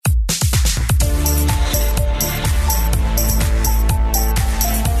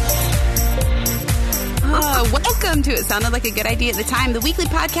sounded like a good idea at the time. The weekly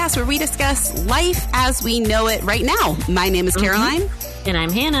podcast where we discuss life as we know it right now. My name is Caroline. And I'm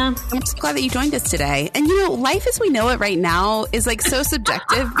Hannah. I'm so glad that you joined us today. And you know, life as we know it right now is like so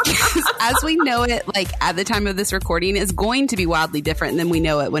subjective because as we know it, like at the time of this recording is going to be wildly different than we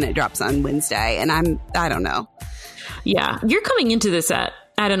know it when it drops on Wednesday. And I don't know. Yeah. You're coming into this at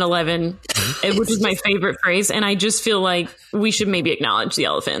an 11, which is my favorite phrase. And I just feel like we should maybe acknowledge the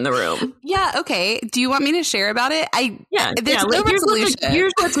elephant in the room. Yeah. Okay. Do you want me to share about it? There's no resolution.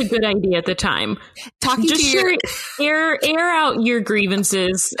 Here's what's a good idea at the time. Air out your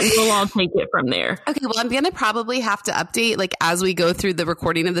grievances. And we'll all take it from there. Okay. Well, I'm going to probably have to update like as we go through the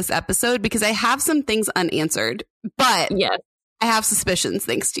recording of this episode because I have some things unanswered, but yes. I have suspicions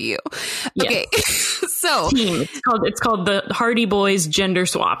thanks to you. Okay. So team. It's called the Hardy Boys Gender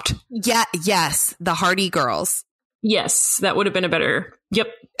Swapped. Yeah. Yes. The Hardy Girls. Yes. That would have been a better. Yep.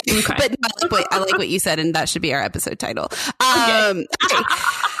 Okay. But I like what you said, and that should be our episode title. Okay.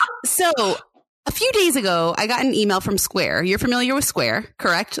 So a few days ago, I got an email from Square. You're familiar with Square,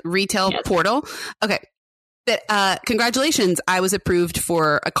 correct? Retail portal. Okay. Congratulations. I was approved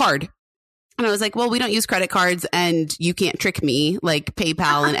for a card. And I was like, well, we don't use credit cards and you can't trick me like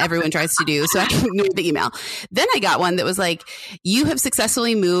PayPal and everyone tries to do. So I ignored the email. Then I got one that was like, you have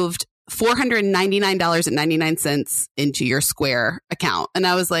successfully moved $499.99 into your Square account. And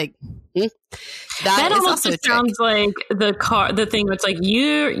I was like, that almost also sounds like the thing that's like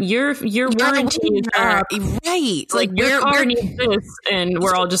your warranty is up. Right. Like your car needs this. And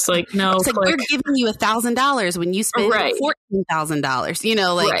we're all just like, no. It's like we're giving you $1,000 when you spend $14,000, you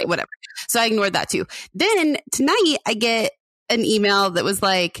know, like whatever. So I ignored that too. Then tonight I get an email that was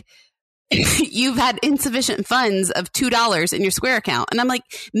like, you've had insufficient funds of $2 in your Square account. And I'm like,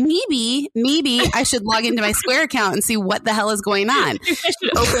 maybe I should log into my Square account and see what the hell is going on. I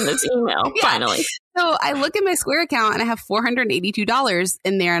should open this email finally. So I look at my Square account and I have $482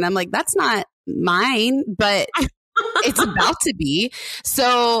 in there. And I'm like, that's not mine, but it's about to be.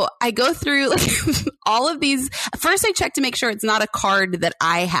 So I go through like all of these. First, I check to make sure it's not a card that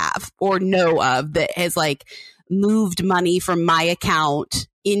I have or know of that has like moved money from my account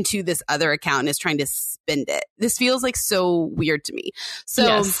into this other account and is trying to spend it. This feels like so weird to me.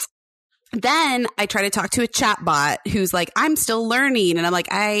 So then I try to talk to a chat bot who's like, I'm still learning. And I'm like,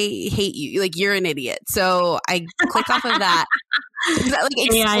 I hate you. Like, you're an idiot. So I click off of that.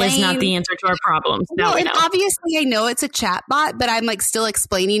 AI is not the answer to our problems. Well, and obviously I know it's a chat bot, but I'm like still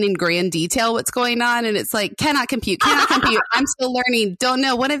explaining in grand detail what's going on. And it's like, cannot compute. I'm still learning. Don't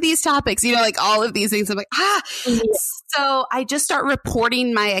know one of these topics, you know, like all of these things. I'm like, So I just start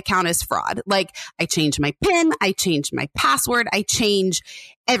reporting my account as fraud. Like I change my PIN, I change my password, I change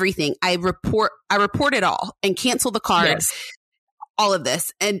everything. I report it all and cancel the card. Yes. All of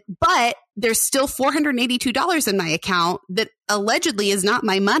this. But there's still $482 in my account that allegedly is not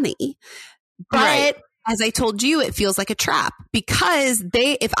my money. But as I told you, it feels like a trap because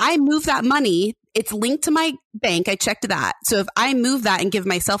if I move that money, it's linked to my bank. I checked that. So if I move that and give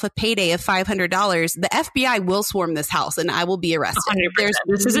myself a payday of $500, the FBI will swarm this house and I will be arrested.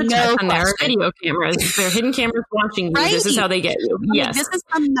 This is a test on their video cameras. They're hidden cameras watching you. Right? This is how they get you. Yes. This is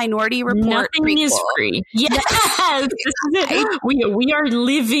a Minority Report. Nothing is free. Yes. This is it. We are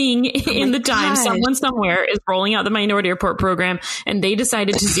living in the time. Someone somewhere is rolling out the Minority Report program and they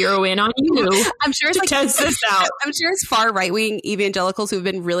decided to zero in on you. I'm sure it's to test this out. I'm sure it's far right-wing evangelicals who've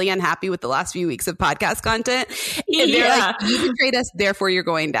been really unhappy with the last few weeks of podcast content. And they're like, you betrayed us, therefore you're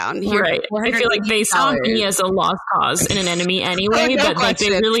going down. Here, right. I feel like they saw me as a lost cause and an enemy anyway, but like they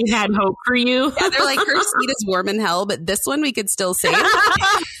really had hope for you. Yeah, they're like, her seat is warm in hell, but this one we could still save.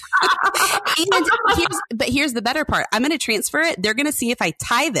 But here's the better part. I'm going to transfer it. They're going to see if I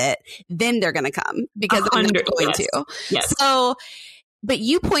tithe it, then they're going to come because I'm not going to. Yes. So, but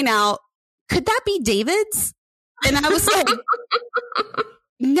you point out, could that be David's? And I was like,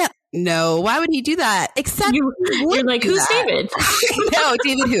 no, why would he do that? Except you're like, who's David? No,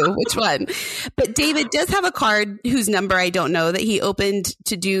 David who? Which one? But David does have a card whose number I don't know that he opened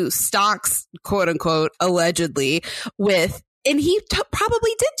to do stocks, quote unquote, allegedly with, and he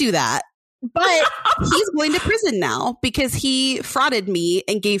probably did do that. But he's going to prison now because he frauded me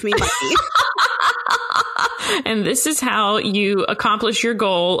and gave me money. And this is how you accomplish your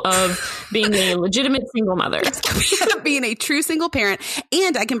goal of being a legitimate single mother. Being a true single parent.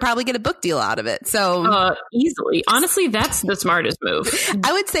 And I can probably get a book deal out of it. So easily. Honestly, that's the smartest move.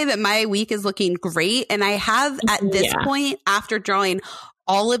 I would say that my week is looking great. And I have at this point, after drawing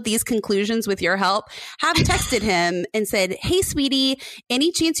all of these conclusions with your help, have texted him and said, hey, sweetie,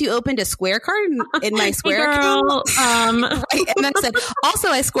 any chance you opened a Square card in my Square account? Right? And then said, also,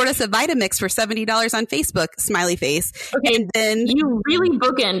 I scored us a Vitamix for $70 on Facebook, smiley face. Okay, and then you really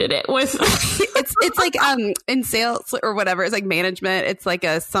bookended it with it's like in sales or whatever. It's like management. It's like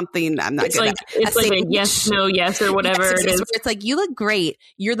a something I'm not good at. It's like a yes, no, yes, or whatever it is. It's like, you look great.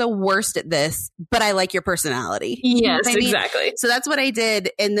 You're the worst at this, but I like your personality. Yes, you know what I mean? exactly. So that's what I did.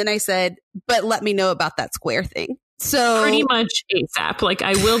 And then I said, but let me know about that Square thing. So pretty much ASAP. Like,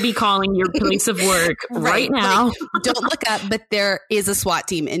 I will be calling your place of work right now. Like, don't look up, but there is a SWAT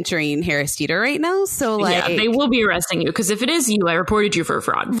team entering Harris Teeter right now. So like, yeah, they will be arresting you because if it is you, I reported you for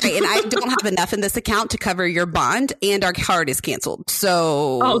fraud. Right, and I don't have enough in this account to cover your bond, and our card is canceled.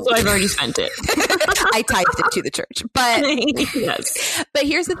 So I've already spent it. I typed it to the church, but yes. But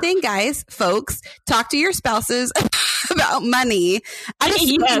here's the thing, guys, folks, talk to your spouses about money. I'm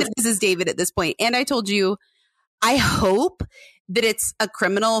assuming that this is David at this point, and I told you, I hope that it's a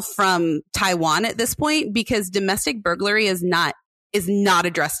criminal from Taiwan at this point, because domestic burglary is not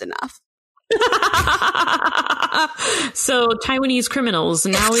addressed enough. So Taiwanese criminals,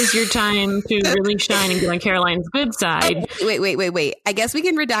 now is your time to really shine and get on Caroline's good side. Wait. I guess we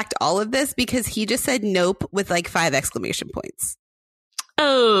can redact all of this because he just said nope with like 5 exclamation points.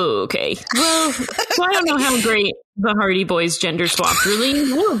 Oh, okay. Well, so I don't know how great the Hardy Boys gender swap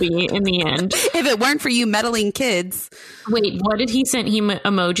really will be in the end. If it weren't for you meddling kids. Wait, what did he send?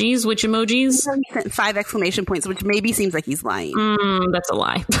 Emojis? Which emojis? He sent 5 exclamation points, which maybe seems like he's lying. That's a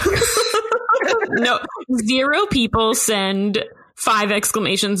lie. No, 0 people send 5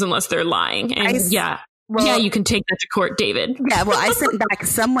 exclamations unless they're lying. And yeah, you can take that to court, David. Yeah, well, I sent back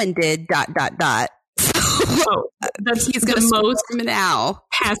someone did ... He's the most now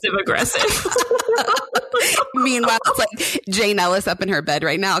passive aggressive. Meanwhile, it's like Jane Ellis up in her bed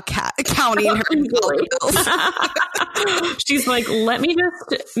right now, counting her bills. She's like, let me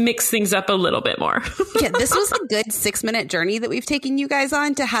just mix things up a little bit more. Yeah, this was a good 6-minute journey that we've taken you guys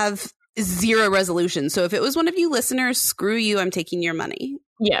on to have 0 resolution. So if it was one of you listeners, screw you, I'm taking your money.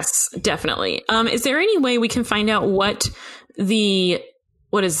 Yes, definitely. Is there any way we can find out what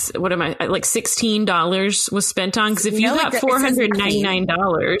 $16 was spent on? Because if you got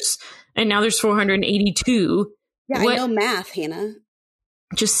 $499 and now there's $482. Yeah, I know math, Hannah.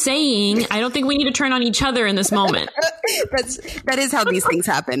 Just saying, I don't think we need to turn on each other in this moment. That is how these things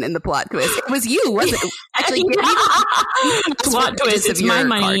happen in the plot twist. It was you, wasn't it? Actually, plot twist. It's my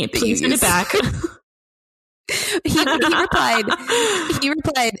money. Please send it back. He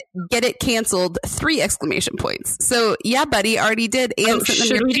replied, get it canceled, 3 exclamation points. So yeah, buddy, already did. And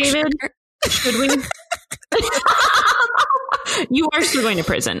should we, David? Should we? You are still going to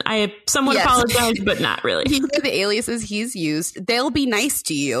prison. I somewhat apologize, but not really. You know the aliases he's used. They'll be nice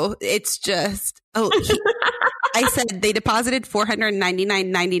to you. It's just, I said they deposited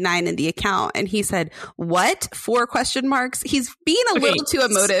 $499.99 in the account, and he said, "What? 4 question marks?" He's being a little too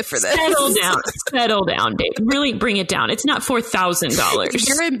emotive for this. Settle down, Dave. Really bring it down. It's not $4,000.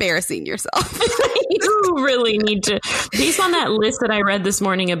 You're embarrassing yourself. You really need to. Based on that list that I read this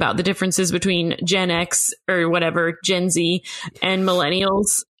morning about the differences between Gen X or whatever, Gen Z, and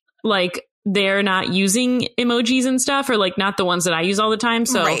millennials, like they're not using emojis and stuff, or like not the ones that I use all the time.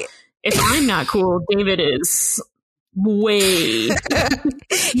 So. Right. If I'm not cool, David is way. You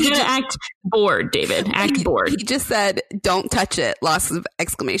gotta act bored, David. Act bored. He just said, "Don't touch it!" Lots of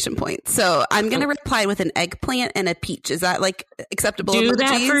exclamation points. So I'm gonna reply with an eggplant and a peach. Is that like acceptable? Do emojis?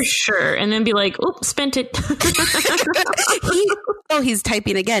 That for sure, and then be like, "Oops, spent it." He's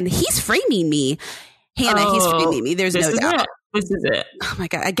typing again. He's framing me, Hannah. He's framing me. There's no doubt. This is it. Oh my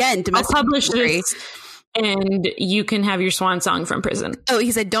god! Again, domestic I'll publish this. And you can have your swan song from prison. Oh,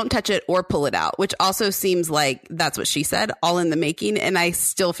 he said, don't touch it or pull it out, which also seems like that's what she said, all in the making. And I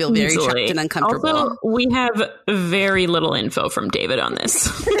still feel very shocked and uncomfortable. Also, we have very little info from David on this.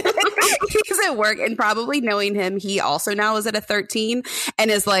 He's at work, and probably knowing him, he also now is at a 13 and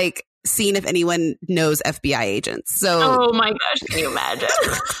is like, seeing if anyone knows FBI agents. So, oh my gosh, can you imagine?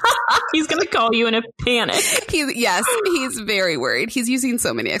 He's going to call you in a panic. He's very worried. He's using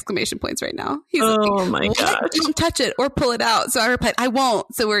so many exclamation points right now. He's my gosh. Don't touch it or pull it out. So I replied, I won't.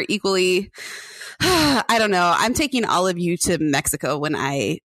 So we're equally, I don't know. I'm taking all of you to Mexico when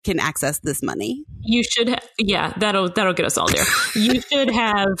I can access this money. You should that'll get us all there. You should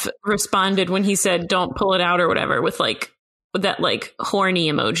have responded when he said, don't pull it out or whatever with that like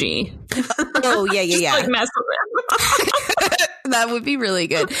horny emoji. Oh yeah. Like mess with him. That would be really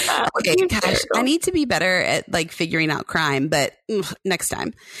good. Okay, gosh, I need to be better at like figuring out crime, but next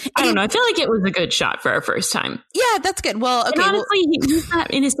time. I don't know. I feel like it was a good shot for our first time. Yeah, that's good. Well, okay. And honestly, he's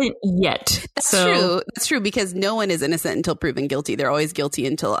not innocent yet. That's true. That's true because no one is innocent until proven guilty. They're always guilty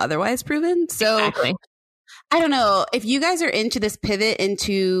until otherwise proven. So exactly. I don't know if you guys are into this pivot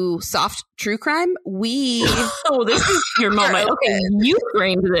into soft true crime. Oh, this is your moment. Okay, you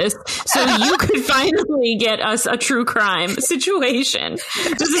framed this so you could finally get us a true crime situation.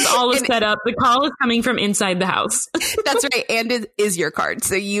 This is all a setup. The call is coming from inside the house. That's right, and it is your card,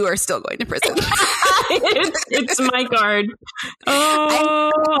 so you are still going to prison. it's my card.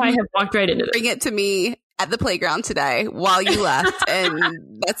 Oh, I have walked right into this. Bring it to me at the playground today while you left,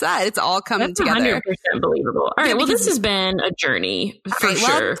 and that's that. It's all coming together. 100% believable. All right, well, this has been a journey for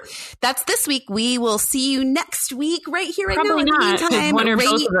sure. Well, that's this week. We will see you next week right here, right Probably now. Not, because one or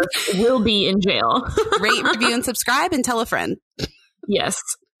both of us will be in jail. Rate, review, and subscribe, and tell a friend. Yes.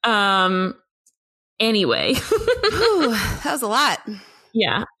 Anyway. Whew, that was a lot.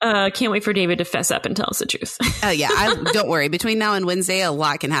 Yeah. Can't wait for David to fess up and tell us the truth. Oh, yeah. Don't worry. Between now and Wednesday, a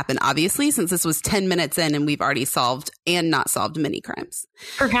lot can happen, obviously, since this was 10 minutes in and we've already solved and not solved many crimes.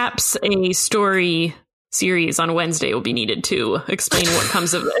 Perhaps a story series on Wednesday will be needed to explain what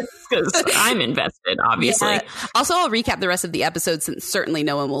comes of this, because I'm invested, obviously. Yeah. Also, I'll recap the rest of the episode since certainly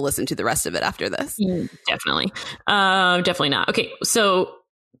no one will listen to the rest of it after this. Definitely. Definitely not. Okay. So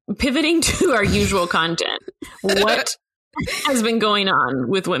pivoting to our usual content, what has been going on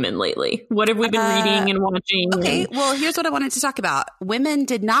with women lately? What have we been reading and watching? Okay, well, here's what I wanted to talk about. Women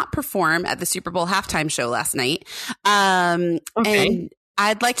did not perform at the Super Bowl halftime show last night. And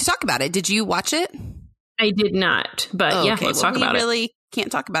I'd like to talk about it. Did you watch it? I did not, but let's talk about it. We really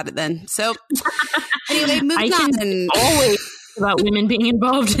can't talk about it then. So anyway, moving on. Always about women being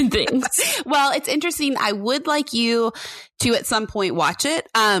involved in things. Well, it's interesting. I would like you to at some point watch it.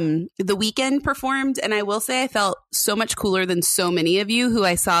 The Weeknd performed, and I will say I felt so much cooler than so many of you who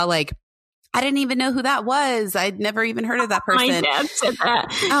I saw like, I didn't even know who that was. I'd never even heard of that person. My dad said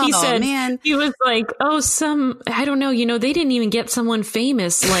that. He said, man. He was like, I don't know, they didn't even get someone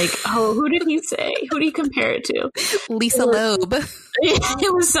famous. Like, who did he say? Who do you compare it to? Lisa Loeb.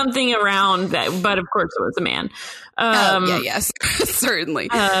 It was something around that, but of course it was a man. Yes, certainly.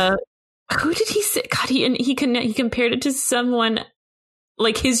 Who did he say? God, he compared it to someone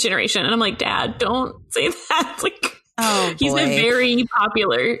like his generation. And I'm like, Dad, don't say that. Like, he's a very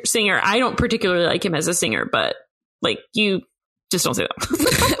popular singer. I don't particularly like him as a singer, but like, you just don't say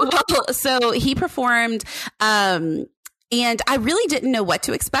that. Well, so he performed, and I really didn't know what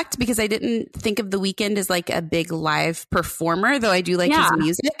to expect because I didn't think of The Weeknd as like a big live performer, though I do like his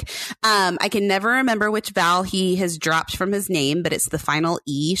music. I can never remember which vowel he has dropped from his name, but it's the final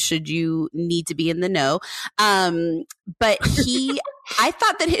E, should you need to be in the know. But I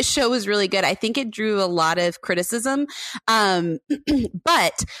thought that his show was really good. I think it drew a lot of criticism.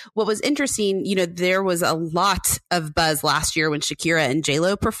 But what was interesting, there was a lot of buzz last year when Shakira and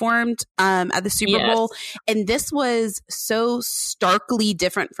J-Lo performed at the Super Bowl. And this was so starkly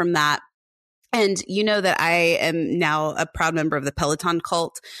different from that. And you know that I am now a proud member of the Peloton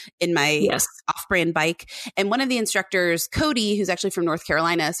cult in my off-brand bike. And one of the instructors, Cody, who's actually from North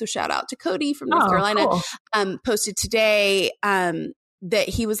Carolina, so shout out to Cody from North Carolina, cool. Posted today that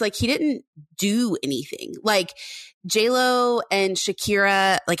he was like, he didn't do anything. Like J-Lo and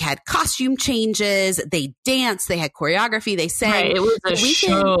Shakira like had costume changes, they danced, they had choreography, they sang. Right, it was a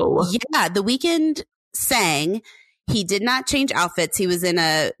show. Yeah, The Weeknd sang. He did not change outfits. He was in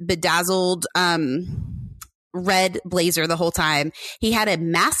a bedazzled red blazer the whole time. He had a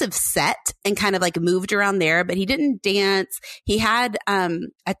massive set and kind of like moved around there, but he didn't dance. He had a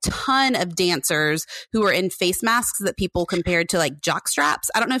ton of dancers who were in face masks that people compared to like jock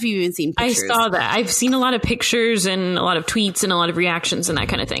straps. I don't know if you've even seen pictures. I saw that. I've seen a lot of pictures and a lot of tweets and a lot of reactions and that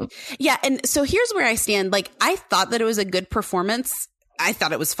kind of thing. Yeah. And so here's where I stand. Like, I thought that it was a good performance. I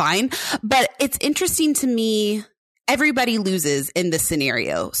thought it was fine, but it's interesting to me. Everybody loses in this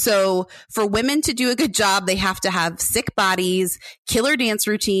scenario. So for women to do a good job, they have to have sick bodies, killer dance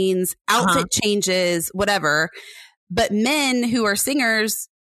routines, outfit changes, whatever. But men who are singers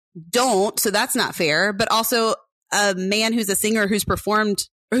don't. So that's not fair. But also a man who's a singer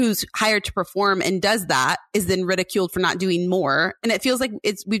who's hired to perform and does that is then ridiculed for not doing more. And it feels like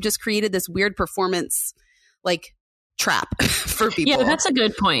we've just created this weird performance like trap for people. Yeah, that's a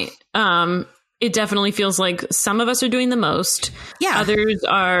good point. It definitely feels like some of us are doing the most. Yeah. Others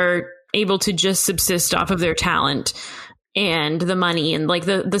are able to just subsist off of their talent. and the money and like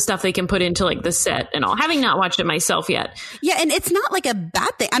the stuff they can put into like the set and all, having not watched it myself yet. Yeah. And it's not like a bad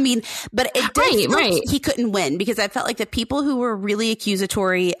thing. I mean, but it did feel like he couldn't win, because I felt like the people who were really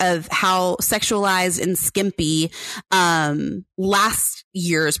accusatory of how sexualized and skimpy last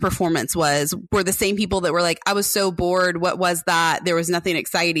year's performance were the same people that were like, I was so bored. What was that? There was nothing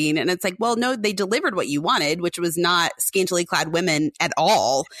exciting. And it's like, well, no, they delivered what you wanted, which was not scantily clad women at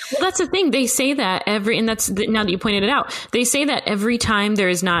all. Well, that's the thing. They say that and that's now that you pointed it out, they say that every time there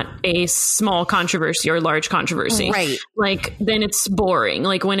is not a small controversy or large controversy, right? Like then it's boring.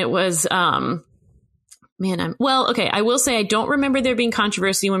 Like when it was, I will say I don't remember there being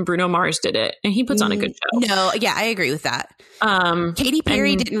controversy when Bruno Mars did it, and he puts on a good show. No, yeah, I agree with that. Katy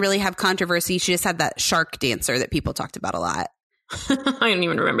Perry didn't really have controversy. She just had that shark dancer that people talked about a lot. I don't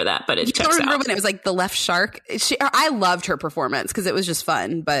even remember that, but it checks out. I remember when it was like the left shark. I loved her performance because it was just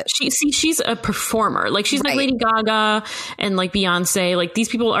fun. But she's a performer. Like she's like Lady Gaga and like Beyonce. Like these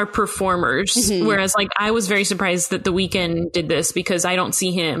people are performers. Mm-hmm. Whereas like I was very surprised that The Weeknd did this because I don't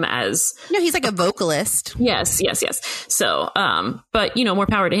see him as he's like a vocalist. Yes. So, but more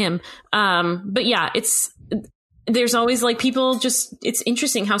power to him. But yeah, there's always like people it's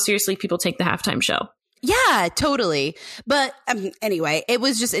interesting how seriously people take the halftime show. Yeah, totally. But anyway, it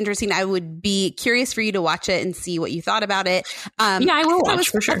was just interesting. I would be curious for you to watch it and see what you thought about it. I will watch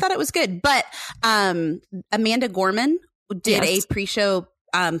for sure. I thought it was good. But Amanda Gorman did a pre-show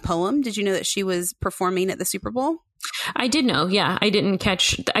poem. Did you know that she was performing at the Super Bowl? I did know. Yeah,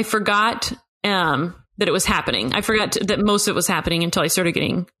 I forgot that it was happening. I forgot that most of it was happening until I started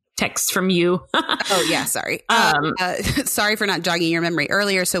getting texts from you. Oh yeah, sorry. Sorry for not jogging your memory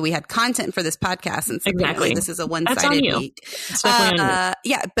earlier. So we had content for this podcast, and exactly this is a one-sided week. It's definitely on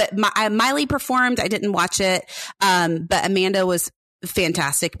you. Yeah, but Miley performed. I didn't watch it, but Amanda was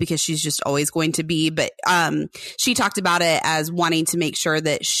fantastic because she's just always going to be. But she talked about it as wanting to make sure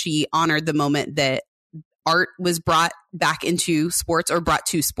that she honored the moment that art was brought back into sports, or brought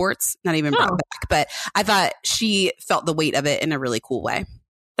to sports, not even brought back. But I thought she felt the weight of it in a really cool way.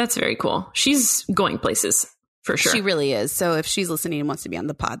 That's very cool. She's going places for sure. She really is. So if she's listening and wants to be on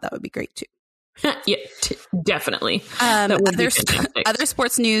the pod, that would be great too. Yeah, definitely. Other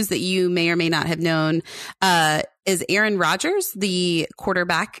sports news that you may or may not have known is Aaron Rodgers, the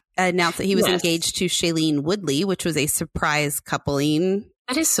quarterback, announced that he was engaged to Shailene Woodley, which was a surprise coupling.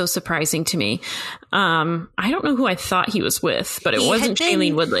 That is so surprising to me. I don't know who I thought he was with, but it wasn't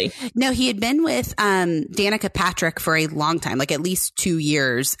Shailene Woodley. No, he had been with Danica Patrick for a long time, like at least 2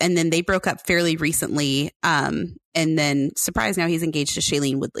 years. And then they broke up fairly recently. And then, surprise, now he's engaged to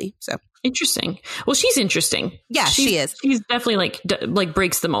Shailene Woodley. So interesting. Well, she's interesting. Yeah, she is. She's definitely like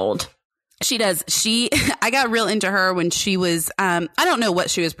breaks the mold. She does. I got real into her when she was, I don't know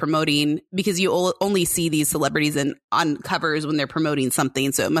what she was promoting, because you only see these celebrities on covers when they're promoting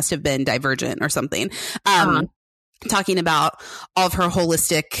something. So it must have been Divergent or something. Talking about all of her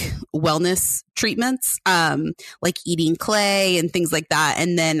holistic wellness treatments, like eating clay and things like that.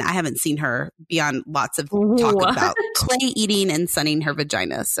 And then I haven't seen her beyond lots of talk about clay eating and sunning her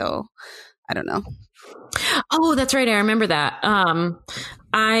vagina. So I don't know. Oh, that's right. I remember that.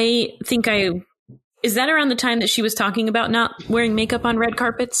 I think is that around the time that she was talking about not wearing makeup on red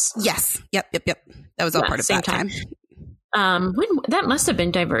carpets? Yes. Yep. That was all part of that time. When that must have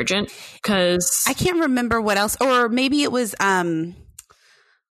been Divergent, because I can't remember what else, or maybe it was,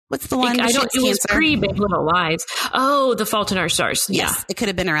 what's the one? It was pre Big Little Lies. Oh, The Fault in Our Stars. Yes, yeah. It could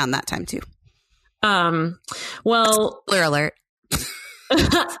have been around that time too. Well, spoiler alert.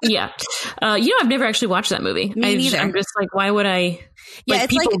 Yeah. I've never actually watched that movie. Me neither. I'm just like, why would I? Yeah,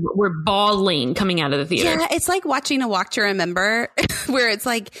 people were bawling coming out of the theater. Yeah, it's like watching A Walk to Remember, where it's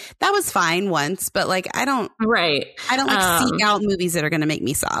like, that was fine once, but like I don't seek out movies that are going to make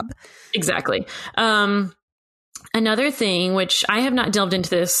me sob. Exactly. Another thing, which I have not delved into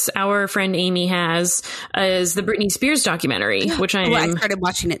this, our friend Amy has, is the Britney Spears documentary, which I started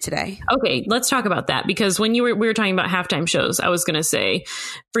watching it today. Okay, let's talk about that, because when we were talking about halftime shows, I was going to say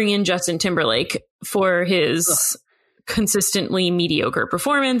bring in Justin Timberlake for his consistently mediocre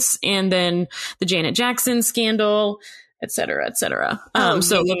performance, and then the Janet Jackson scandal, et cetera, et cetera.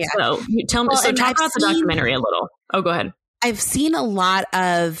 So tell me, talk about the documentary a little. Oh, go ahead. I've seen a lot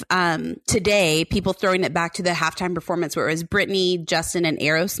of today people throwing it back to the halftime performance where it was Britney, Justin, and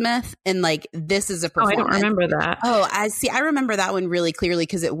Aerosmith, and like, this is a performance. Oh, I don't remember that. Oh, I see. I remember that one really clearly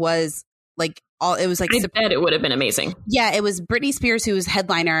because it was like I bet it would have been amazing. Yeah, it was Britney Spears who was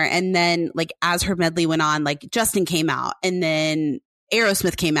headliner, and then like as her medley went on, like Justin came out, and then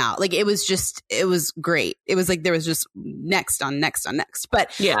Aerosmith came out. Like it was great. It was like there was just next on next on next.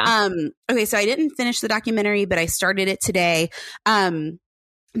 But okay, so I didn't finish the documentary, but I started it today.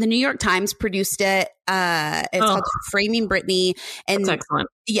 The New York Times produced it. It's called Framing Britney. And that's excellent.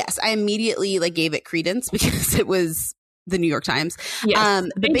 Yes, I immediately like gave it credence because it was the New York Times. Yes,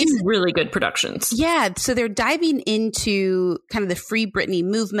 but basically really good productions. Yeah. So they're diving into kind of the Free Britney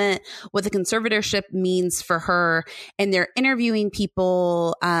movement, what the conservatorship means for her. And they're interviewing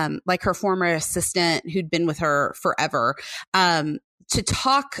people like her former assistant who'd been with her forever to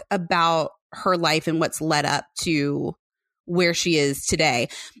talk about her life and what's led up to where she is today.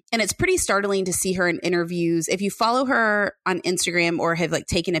 And it's pretty startling to see her in interviews. If you follow her on Instagram or have like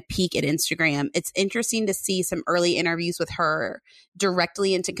taken a peek at Instagram, it's interesting to see some early interviews with her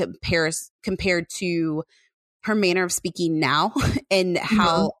directly and to compared to her manner of speaking now and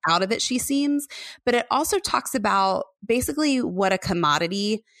how out of it she seems. But it also talks about basically what a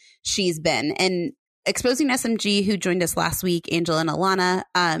commodity she's been. And Exposing SMG, who joined us last week, Angela and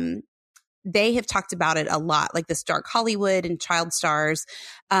Alana, they have talked about it a lot, like this dark Hollywood and child stars,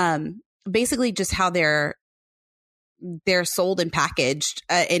 basically just how they're sold and packaged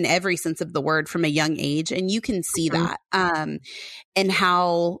in every sense of the word from a young age. And you can see that and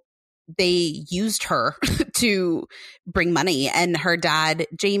how they used her to bring money. And her dad,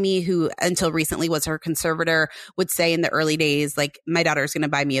 Jamie, who until recently was her conservator, would say in the early days, like, my daughter's going to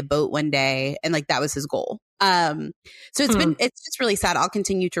buy me a boat one day. And like, that was his goal. So it's just really sad. I'll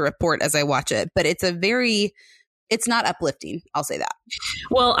continue to report as I watch it, but it's not uplifting. I'll say that.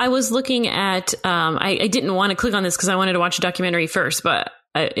 Well, I was looking at, I didn't want to click on this because I wanted to watch a documentary first, but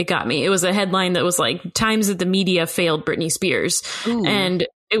it got me. It was a headline that was like, times that the media failed Britney Spears. Ooh. And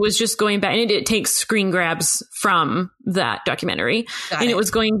it was just going back, and it takes screen grabs from that documentary. It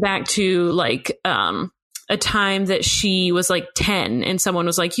was going back to like, a time that she was like 10 and someone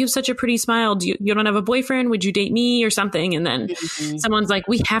was like, you have such a pretty smile. You don't have a boyfriend? Would you date me or something? And then someone's like,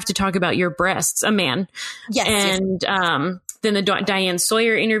 we have to talk about your breasts, a man. Yes. And, then the Diane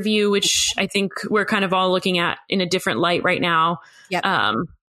Sawyer interview, which I think we're kind of all looking at in a different light right now. Yep.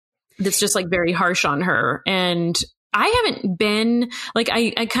 That's just like very harsh on her. And I haven't been like,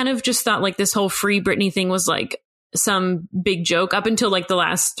 I kind of just thought like this whole Free Britney thing was like some big joke up until like the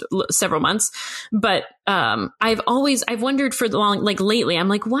last several months. But I've wondered for the long, like lately, I'm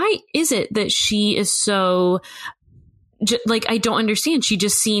like, why is it that she is so like, I don't understand. She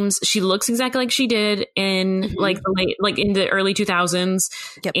just seems, she looks exactly like she did in like the late, like in the early 2000s.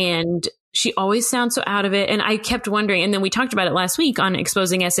 Yep. And she always sounds so out of it. And I kept wondering, and then we talked about it last week on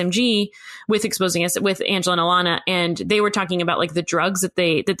Exposing SMG with Angela and Alana. And they were talking about like the drugs that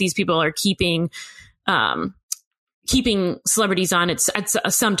these people are keeping celebrities on at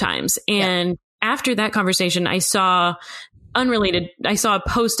sometimes. And after that conversation, I saw a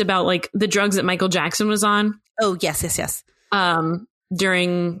post about like the drugs that Michael Jackson was on. Oh, yes.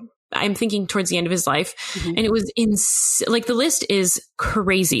 During, I'm thinking towards the end of his life. And it was like the list is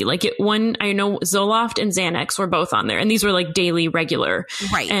crazy. Like I know Zoloft and Xanax were both on there, and these were like daily regular.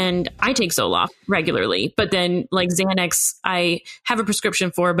 Right. And I take Zoloft regularly, but then like Xanax, I have a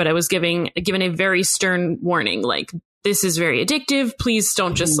prescription for, but I was given a very stern warning, like, this is very addictive. Please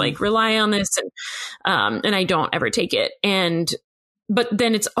don't just like rely on this. And I don't ever take it. But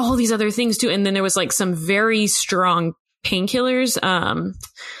then it's all these other things too. And then there was like some very strong painkillers.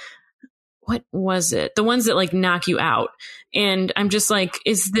 What was it? The ones that like knock you out. And I'm just like,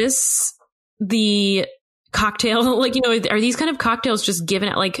 is this the cocktail? Like, you know, are these kind of cocktails just given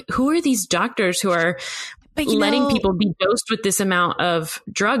out? Like, who are these doctors who are letting people be dosed with this amount of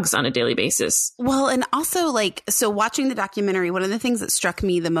drugs on a daily basis? Well, and also like, so watching the documentary, one of the things that struck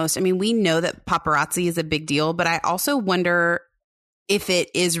me the most, I mean, we know that paparazzi is a big deal, but I also wonder if it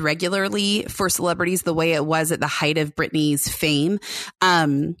is regularly for celebrities the way it was at the height of Britney's fame.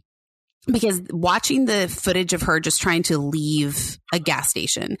 Because watching the footage of her just trying to leave a gas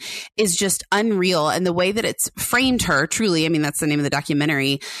station is just unreal. And the way that it's framed her, truly, I mean, that's the name of the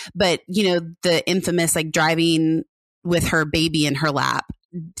documentary, but you know, the infamous like driving with her baby in her lap.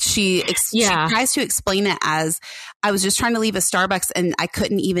 She tries to explain it as, I was just trying to leave a Starbucks and I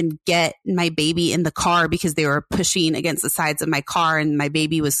couldn't even get my baby in the car because they were pushing against the sides of my car and my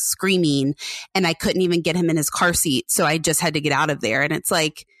baby was screaming and I couldn't even get him in his car seat. So I just had to get out of there. And it's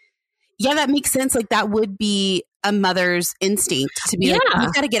like, yeah, that makes sense. Like that would be a mother's instinct to be like,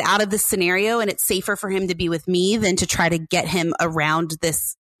 you've got to get out of this scenario and it's safer for him to be with me than to try to get him around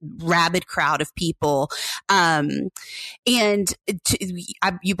this rabid crowd of people. You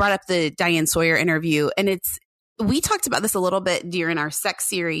brought up the Diane Sawyer interview, and it's we talked about this a little bit during our sex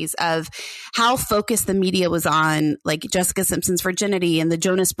series of how focused the media was on like Jessica Simpson's virginity and the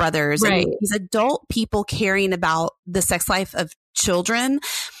Jonas Brothers and these adult people caring about the sex life of children.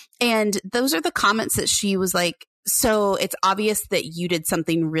 And those are the comments that she was like, so it's obvious that you did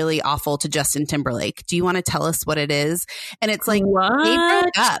something really awful to Justin Timberlake. Do you want to tell us what it is? And it's like, what? They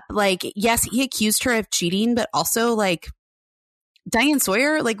broke up. Like, yes, he accused her of cheating, but also like Diane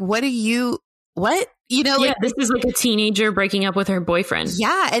Sawyer, like, what? You know, like, this is like a teenager breaking up with her boyfriend.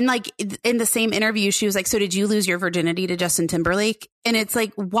 Yeah. And like in the same interview, she was like, so did you lose your virginity to Justin Timberlake? And it's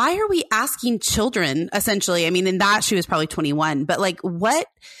like, why are we asking children essentially? I mean, in that she was probably 21, but like what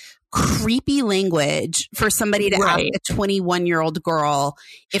creepy language for somebody to ask a 21-year-old girl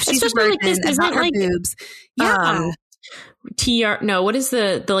if she's a virgin like this, about her boobs. Yeah. What is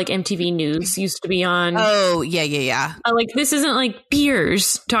the like MTV News used to be on? Oh, yeah. Like this isn't like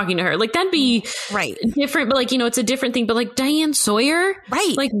Piers talking to her. Like that'd be different, but like, you know, it's a different thing. But like Diane Sawyer,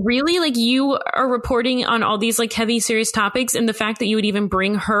 like really, like you are reporting on all these like heavy, serious topics, and the fact that you would even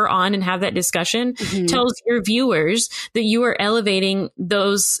bring her on and have that discussion tells your viewers that you are elevating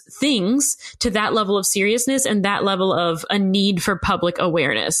those things to that level of seriousness and that level of a need for public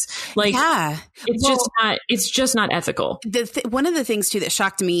awareness. Like, it's just not ethical. One of the things too that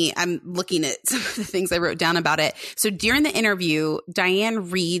shocked me, I'm looking at some of the things I wrote down about it. So during the interview, Diane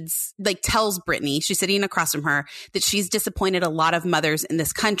tells Brittany, she's sitting across from her, that she's disappointed a lot of mothers in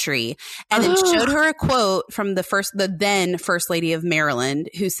this country. And then showed her a quote from the then First Lady of Maryland,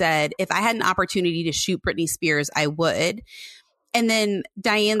 who said, if I had an opportunity to shoot Britney Spears, I would. And then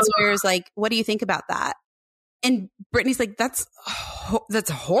Diane Sawyer's like, what do you think about that? And Brittany's like, that's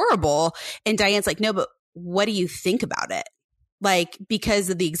horrible. And Diane's like, no, but what do you think about it? Like, because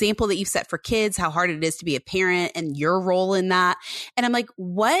of the example that you've set for kids, how hard it is to be a parent and your role in that. And I'm like,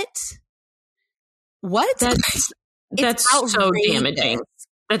 what? That's so damaging.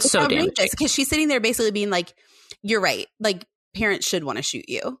 That's so damaging. Because she's sitting there basically being like, you're right. Like, parents should want to shoot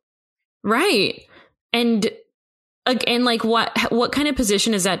you. Right. And like what kind of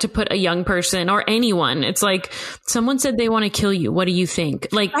position is that to put a young person or anyone? It's like someone said they want to kill you. What do you think?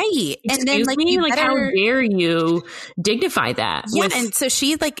 Like, and then like, how dare you dignify that? Yeah. And so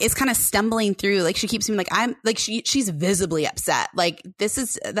she like is kind of stumbling through, like she keeps being like, I'm like, she's visibly upset. Like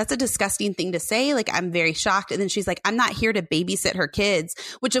that's a disgusting thing to say. Like, I'm very shocked. And then she's like, I'm not here to babysit her kids,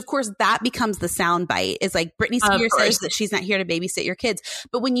 which of course that becomes the sound bite is like Britney Spears says that she's not here to babysit your kids.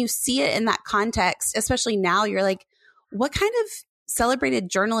 But when you see it in that context, especially now, you're like, what kind of celebrated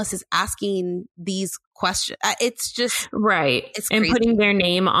journalist is asking these questions? It's just It's crazy. And putting their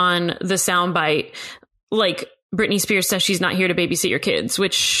name on the soundbite, like Britney Spears says she's not here to babysit your kids,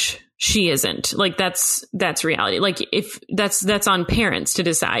 which she isn't. Like that's reality. Like if that's on parents to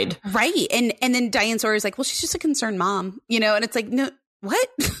decide, right? And then Diane Sawyer is like, well, she's just a concerned mom, you know? And it's like, no, what?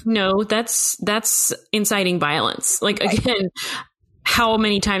 No, that's inciting violence. Like again. How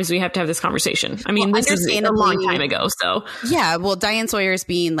many times do we have to have this conversation? I mean, this is a long time ago. So yeah, well, Diane Sawyer is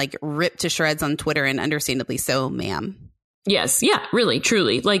being like ripped to shreds on Twitter, and understandably so, ma'am. Yes. Yeah, really,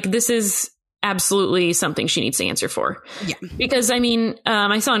 truly. Like this is absolutely something she needs to answer for. Yeah. Because I mean,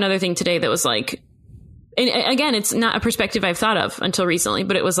 I saw another thing today that was like, and again, it's not a perspective I've thought of until recently,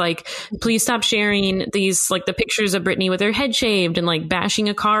 but it was like, please stop sharing these, like the pictures of Britney with her head shaved and like bashing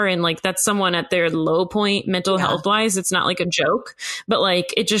a car. And like, that's someone at their low point mental health wise. It's not like a joke, but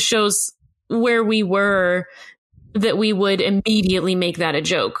like, it just shows where we were, that we would immediately make that a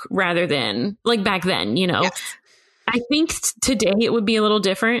joke rather than like back then, you know. Yes. I think today it would be a little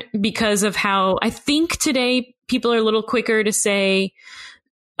different because of how I think today people are a little quicker to say,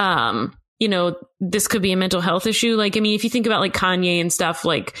 you know, this could be a mental health issue. Like, I mean, if you think about like Kanye and stuff,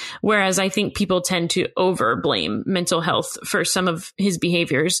 like, whereas I think people tend to over blame mental health for some of his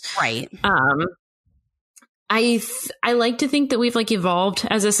behaviors. Right. I like to think that we've like evolved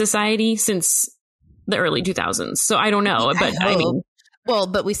as a society since the early 2000s. So I don't know, but I mean. Well,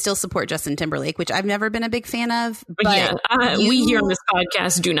 but we still support Justin Timberlake, which I've never been a big fan of. But yeah, we here on this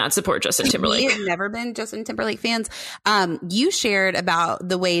podcast do not support Justin Timberlake. We have never been Justin Timberlake fans. You shared about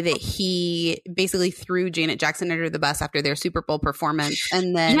the way that he basically threw Janet Jackson under the bus after their Super Bowl performance.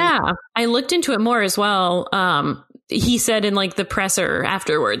 And then I looked into it more as well. He said in like the presser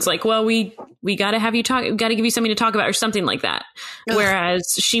afterwards, like, well, we got to have you talk, got to give you something to talk about or something like that. Ugh.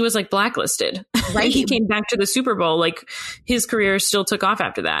 Whereas she was like blacklisted. Right. He came back to the Super Bowl, like his career still took off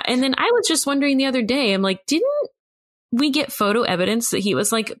after that. And then I was just wondering the other day, I'm like, didn't we get photo evidence that he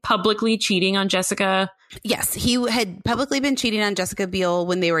was like publicly cheating on Jessica? Yes, he had publicly been cheating on Jessica Biel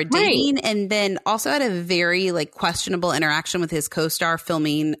when they were dating, Right. and then also had a very like questionable interaction with his co-star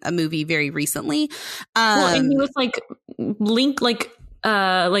filming a movie very recently. Well, and he was like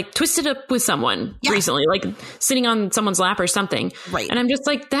like twisted up with someone recently, like sitting on someone's lap or something. Right. And I'm just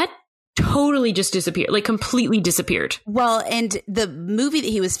like, that totally just disappeared, like completely disappeared. Well, and the movie that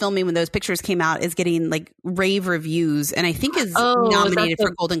he was filming when those pictures came out is getting like rave reviews, and I think is nominated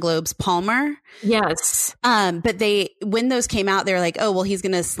for Golden Globes. Palmer. Yes. But when those came out, they're like, oh, well, he's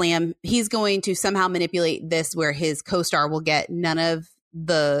going to somehow manipulate this where his co-star will get none of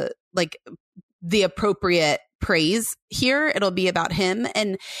the appropriate praise here. It'll be about him.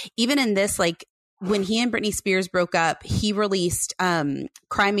 And even in this, like, when he and Britney Spears broke up, he released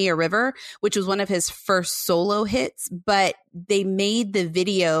Cry Me a River, which was one of his first solo hits, but they made the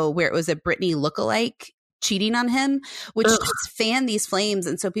video where it was a Britney lookalike cheating on him, which just fanned these flames.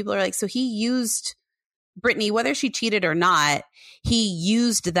 And so people are like, so he used Britney, whether she cheated or not, he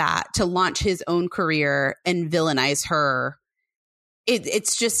used that to launch his own career and villainize her.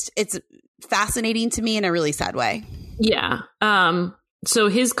 It's fascinating to me in a really sad way. Yeah. So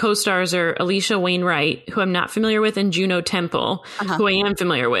his co-stars are Alicia Wainwright, who I'm not familiar with, and Juno Temple, who I am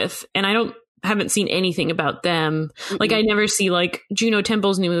familiar with. And I haven't seen anything about them. Mm-mm. Like I never see like Juno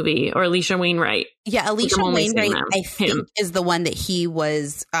Temple's new movie or Alicia Wainwright. Yeah, Alicia Wainwright, I think, is the one that he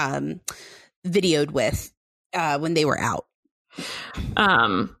was videoed with when they were out.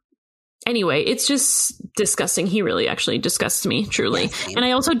 Anyway, it's just disgusting. He really actually disgusts me, truly. Yes, and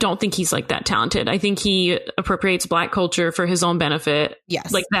I also don't think he's like that talented. I think he appropriates Black culture for his own benefit.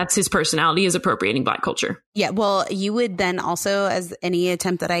 Yes. Like that's his personality, is appropriating Black culture. Yeah. Well, you would then also, as any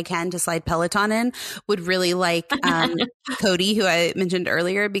attempt that I can to slide Peloton in, would really like Cody, who I mentioned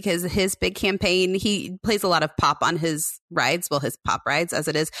earlier, because his big campaign, he plays a lot of pop on his rides. Well, his pop rides as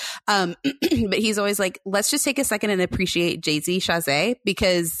it is. But he's always like, let's just take a second and appreciate Jay-Z Chazé,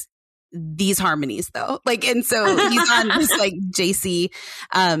 because these harmonies though, like, and so he's on this like JC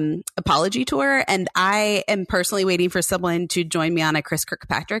apology tour, and I am personally waiting for someone to join me on a Chris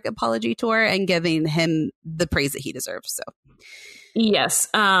Kirkpatrick apology tour and giving him the praise that he deserves. So yes,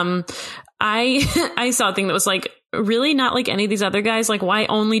 I saw a thing that was like, really not like any of these other guys, like why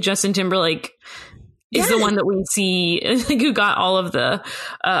only Justin Timberlake is the one that we see like, who got all of the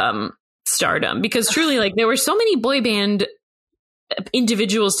stardom, because truly like there were so many boy band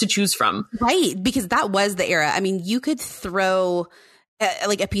individuals to choose from, right? Because that was the era. I mean, you could throw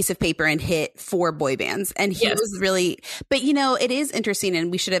like a piece of paper and hit 4 boy bands, and he was really, but you know, it is interesting, and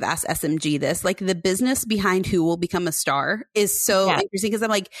we should have asked SMG this, like the business behind who will become a star is so interesting, because I'm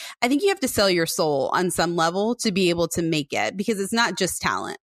like, I think you have to sell your soul on some level to be able to make it, because it's not just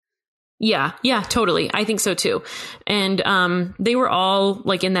talent. Yeah, totally. I think so too. And they were all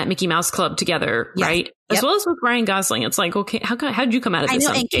like in that Mickey Mouse Club together, right? As well as with Ryan Gosling. It's like, okay, how did you come out of this?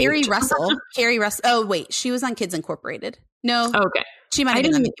 I know, and Carrie Russell. Oh, wait, she was on Kids Incorporated. No. Okay. She might have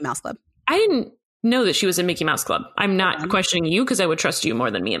been on Mickey Mouse Club. I didn't know that she was in Mickey Mouse Club. I'm not questioning you, because I would trust you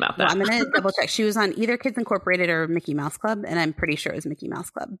more than me about that. Well, I'm going to double check. She was on either Kids Incorporated or Mickey Mouse Club, and I'm pretty sure it was Mickey Mouse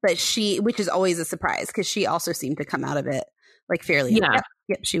Club. But which is always a surprise, because she also seemed to come out of it like fairly. Yeah.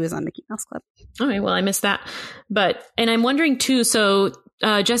 Yep, she was on Mickey Mouse Club. All right, well, I missed that. And I'm wondering too, so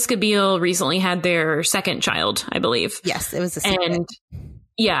Jessica Biel recently had their second child, I believe. Yes, it was a secret. And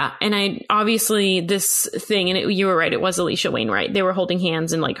yeah, and I obviously this thing, and you were right, it was Alicia Wainwright. They were holding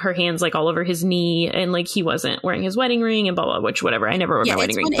hands, and like her hands like all over his knee, and like he wasn't wearing his wedding ring and blah blah, which whatever. I never wore my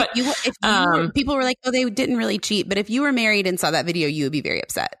wedding ring. But people were like, oh, they didn't really cheat, but if you were married and saw that video, you would be very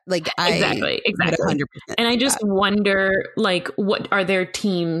upset. Like exactly. 100%. And I just wonder, like, what are their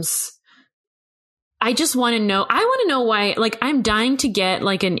teams? I just want to know. I want to know why. Like, I'm dying to get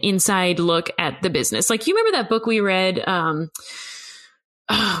like an inside look at the business. Like, you remember that book we read?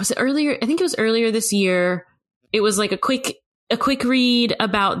 Was it earlier? I think it was earlier this year. It was like a quick read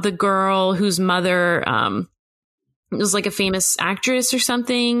about the girl whose mother was like a famous actress or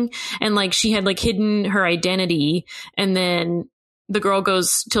something, and like she had like hidden her identity, and then the girl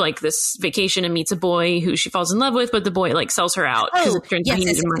goes to like this vacation and meets a boy who she falls in love with, but the boy like sells her out. Oh,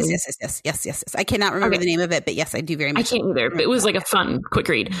 yes. I cannot remember the name of it, but yes, I do very much. I can't either, but it was like a fun, quick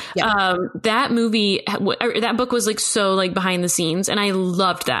read. Yeah. That movie, that book was like so like behind the scenes, and I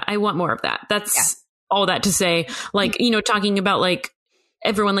loved that. I want more of that. That's all that to say, like, you know, talking about like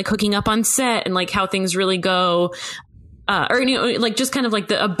everyone like hooking up on set and like how things really go. Or, you know, like just kind of like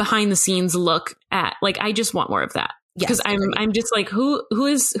the behind the scenes look at, like, I just want more of that. Because I'm just like, who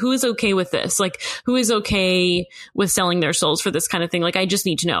is okay with this? Like, who is okay with selling their souls for this kind of thing? Like, I just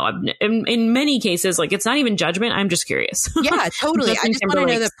need to know. In many cases, like, it's not even judgment. I'm just curious. Yeah, totally. I just want to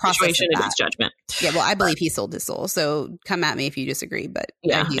know the process of that. It is judgment. Yeah, well, I believe he sold his soul. So come at me if you disagree. But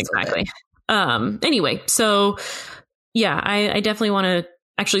yeah, exactly. Anyway, so yeah, I definitely want to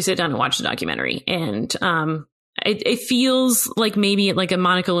actually sit down and watch the documentary. And it feels like maybe like a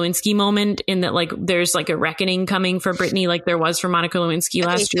Monica Lewinsky moment in that, like, there's like a reckoning coming for Britney, like there was for Monica Lewinsky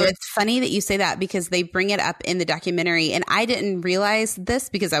last year. It's funny that you say that because they bring it up in the documentary, and I didn't realize this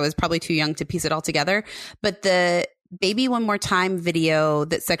because I was probably too young to piece it all together. But the Baby One More Time video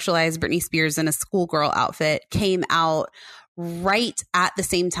that sexualized Britney Spears in a schoolgirl outfit came out right at the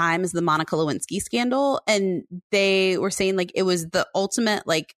same time as the Monica Lewinsky scandal. And they were saying like it was the ultimate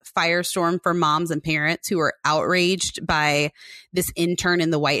like firestorm for moms and parents who were outraged by this intern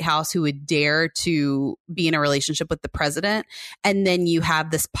in the White House who would dare to be in a relationship with the president. And then you have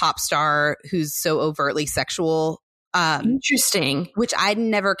this pop star who's so overtly sexual. Interesting. Which I'd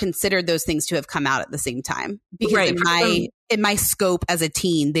never considered those things to have come out at the same time because in my scope as a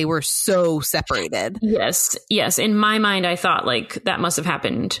teen, they were so separated. Yes. In my mind, I thought like that must have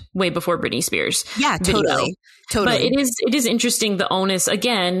happened way before Britney Spears. Yeah, totally. But it is interesting, the onus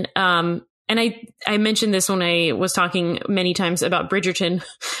again. And I mentioned this when I was talking many times about Bridgerton,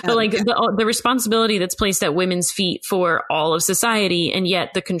 but the responsibility that's placed at women's feet for all of society, and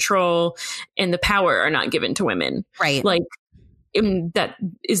yet the control and the power are not given to women. Right. Like, that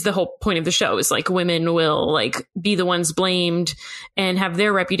is the whole point of the show, is like women will like be the ones blamed and have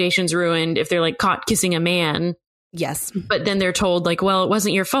their reputations ruined if they're like caught kissing a man. Yes. But then they're told like, well, it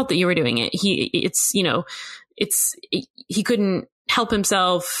wasn't your fault that you were doing it. He couldn't help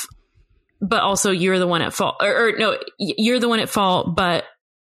himself. But also you're the one at fault, or no, you're the one at fault, but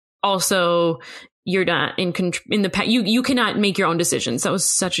also you're not in the past. You cannot make your own decisions. That was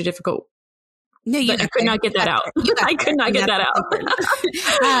such a difficult. No, I could not get that out. I could not get that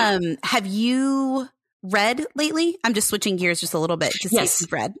out. Have you read lately? I'm just switching gears just a little bit to see if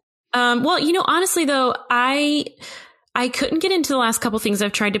you've read. Well, honestly though, I couldn't get into the last couple things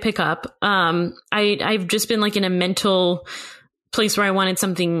I've tried to pick up. I've just been like in a mental place where I wanted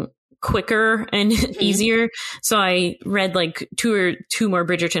something quicker and easier. So I read like two more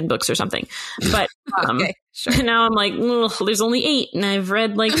Bridgerton books or something. But okay, sure. Now I'm like, there's only 8 and I've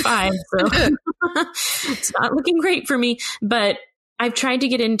read like 5. So it's not looking great for me. But I've tried to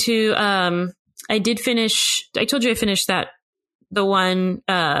get into, I told you I finished the one,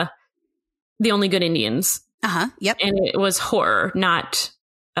 The Only Good Indians. Yep. And it was horror, not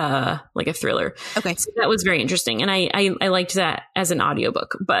like a thriller. Okay. So that was very interesting. And I liked that as an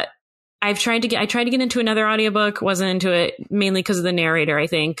audiobook, but I tried to get into another audiobook, wasn't into it, mainly because of the narrator, I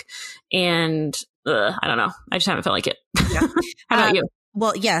think. And I don't know. I just haven't felt like it. Yeah. How about you?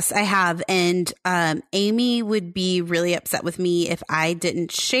 Well, yes, I have. And Amy would be really upset with me if I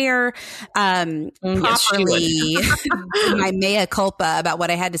didn't share properly my mea culpa about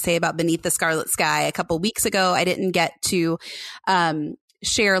what I had to say about Beneath the Scarlet Sky a couple weeks ago. I didn't get to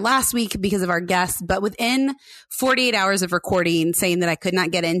share last week because of our guests, but within 48 hours of recording saying that I could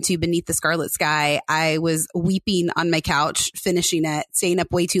not get into Beneath the Scarlet Sky, I was weeping on my couch, finishing it, staying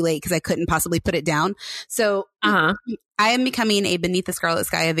up way too late because I couldn't possibly put it down. So I am becoming a Beneath the Scarlet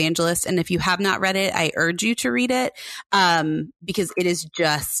Sky evangelist. And if you have not read it, I urge you to read it because it is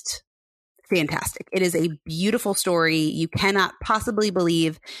just fantastic. It is a beautiful story. You cannot possibly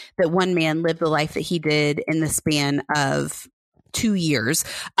believe that one man lived the life that he did in the span of 2 years.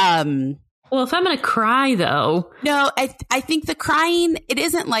 Well, if I'm going to cry though. No, I think the crying, it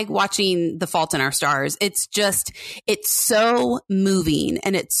isn't like watching The Fault in Our Stars. It's so moving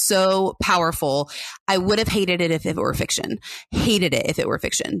and it's so powerful. I would have hated it if it were fiction.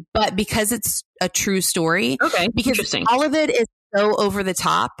 But because it's a true story. Okay. Because all of it is so over the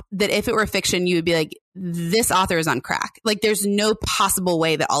top that if it were fiction, you would be like, this author is on crack. Like there's no possible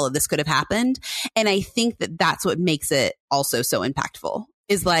way that all of this could have happened. And I think that that's what makes it also so impactful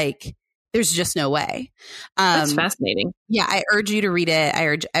is like, there's just no way. That's fascinating. Yeah. I urge you to read it. I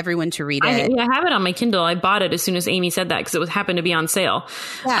urge everyone to read it. I have it on my Kindle. I bought it as soon as Amy said that because it happened to be on sale.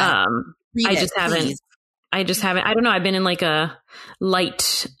 Yeah. I just haven't. I don't know. I've been in like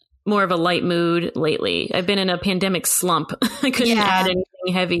more of a light mood lately. I've been in a pandemic slump. I couldn't add anything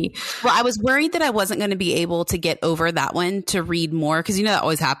heavy. Well, I was worried that I wasn't going to be able to get over that one to read more because that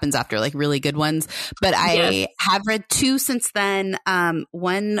always happens after like really good ones. But I have read 2 since then.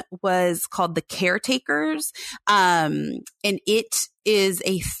 One was called The Caretakers, and it is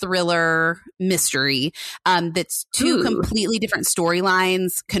a thriller mystery that's two completely different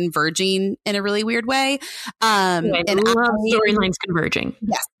storylines converging in a really weird way. And I love storylines converging.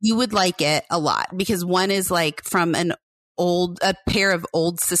 Yes, you would like it a lot because one is like from a pair of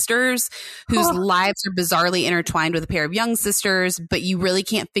old sisters whose lives are bizarrely intertwined with a pair of young sisters, but you really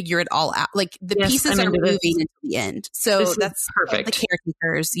can't figure it all out. Like the pieces are moving into the end. So that's perfect. The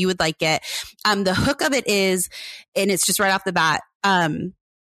Caretakers. You would like it. The hook of it is, and it's just right off the bat,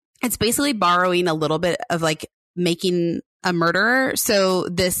 it's basically borrowing a little bit of like Making a Murderer. So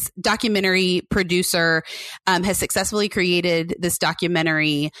this documentary producer has successfully created this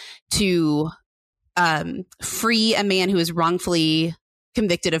documentary to free a man who is wrongfully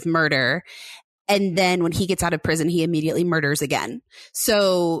convicted of murder. And then when he gets out of prison, he immediately murders again.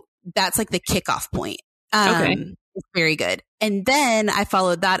 So that's like the kickoff point. It's very good. And then I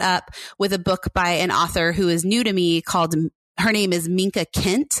followed that up with a book by an author who is new to me called, her name is Minka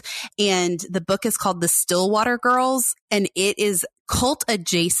Kent. And the book is called The Stillwater Girls. And it is cult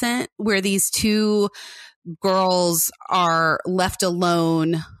adjacent, where these two girls are left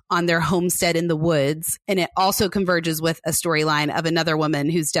alone on their homestead in the woods. And it also converges with a storyline of another woman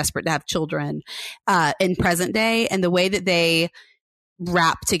who's desperate to have children in present day. And the way that they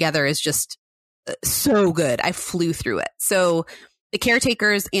wrap together is just so good. I flew through it. So The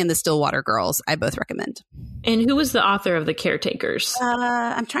Caretakers and The Stillwater Girls, I both recommend. And who was the author of The Caretakers?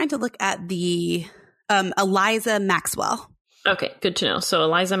 I'm trying to look at the Eliza Maxwell. Okay, good to know. So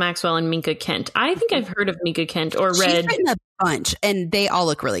Eliza Maxwell and Minka Kent. I think I've heard of Minka Kent or read. She's written a bunch, and they all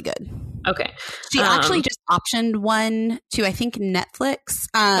look really good. Okay. She actually just optioned one to, I think, Netflix.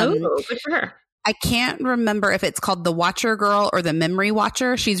 Good for her. I can't remember if it's called The Watcher Girl or The Memory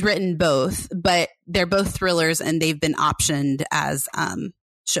Watcher. She's written both, but they're both thrillers, and they've been optioned as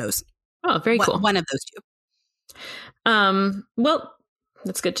shows. Oh, very cool. One of those two. Well,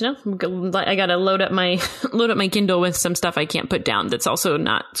 that's good to know. I got to load up my Kindle with some stuff I can't put down. That's also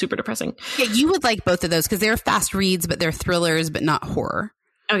not super depressing. Yeah, you would like both of those because they're fast reads, but they're thrillers, but not horror.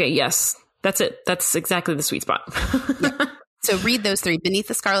 Okay. Yes, that's it. That's exactly the sweet spot. Yeah. So read those three. Beneath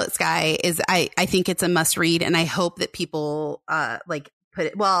the Scarlet Sky is, I think it's a must read, and I hope that people put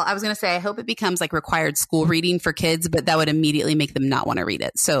it. Well, I was going to say I hope it becomes like required school reading for kids, but that would immediately make them not want to read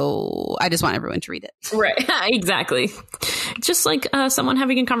it. So I just want everyone to read it. Right. Exactly. Just like someone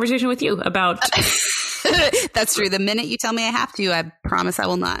having a conversation with you about. That's true. The minute you tell me I have to, I promise I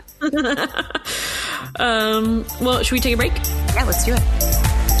will not. Well, should we take a break? Yeah, let's do it.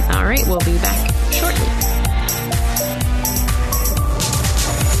 All right. We'll be back shortly.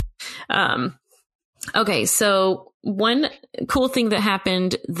 Okay. So one cool thing that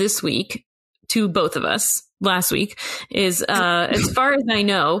happened this week to both of us last week is, as far as I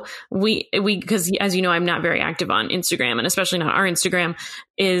know, we, cause as you know, I'm not very active on Instagram, and especially not our Instagram,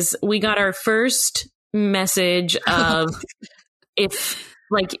 is we got our first message of if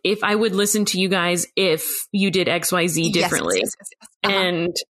I would listen to you guys, if you did XYZ differently. Yes.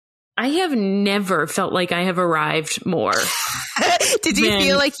 And I have never felt like I have arrived more. Did you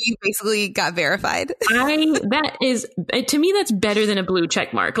feel like you basically got verified? To me, that's better than a blue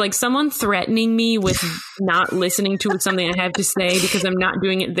check mark. Like someone threatening me with not listening to something I have to say because I'm not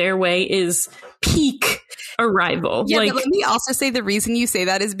doing it their way is peak arrival. Yeah, but let me also say the reason you say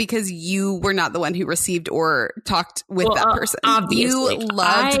that is because you were not the one who received or talked with that person. Obviously. You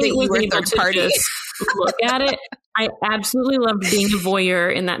loved that you were third party. Look at it. I absolutely loved being a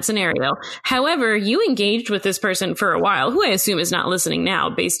voyeur in that scenario. However, you engaged with this person for a while, who I assume is not listening now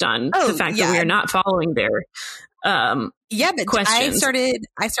based on the fact that we are not following their but questions.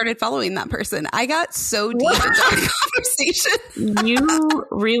 I started following that person. I got so deep into that conversation. You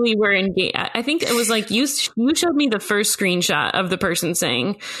really were engaged. I think it was like you showed me the first screenshot of the person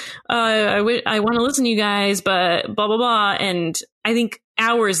saying, I want to listen to you guys, but blah, blah, blah. And I think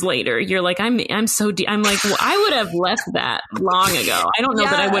hours later, you're like, I'm so deep. I'm like, well, I would have left that long ago. I don't know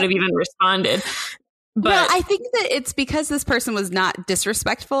that I would have even responded. But well, I think that it's because this person was not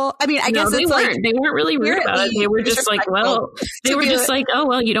disrespectful. I mean, I guess they weren't really rude about it. They were just like, oh,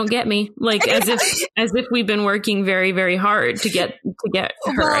 well, you don't get me. Like as if we've been working very, very hard to get her.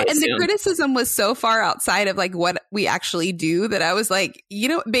 Well, and the criticism was so far outside of like what we actually do that I was like,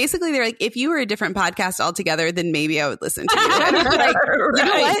 basically they're like, if you were a different podcast altogether, then maybe I would listen to you. And I'm like, you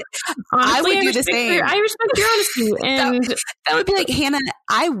know what? Honestly, I would do the same. I respect your honesty. And that would be like, Hannah,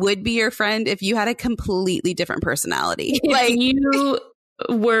 I would be your friend if you had a completely different personality. Like you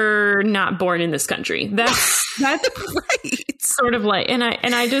were not born in this country. That's right. Sort of like, and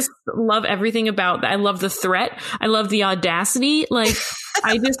I just love everything about that. I love the threat. I love the audacity. Like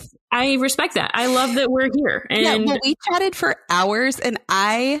I respect that. I love that we're here. And well, we chatted for hours and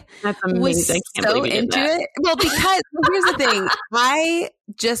I was so into it. Well, because here's the thing. I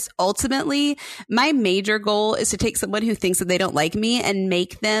just ultimately, my major goal is to take someone who thinks that they don't like me and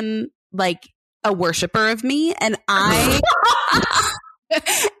make them like a worshiper of me. And I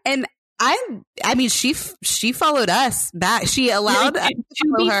mean, she followed us back. She allowed us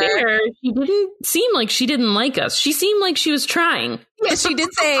to be fair, she didn't seem like she didn't like us. She seemed like she was trying. Yeah, she did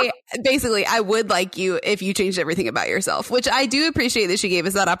say, basically, I would like you if you changed everything about yourself, which I do appreciate that she gave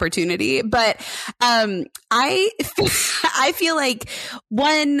us that opportunity. But I feel like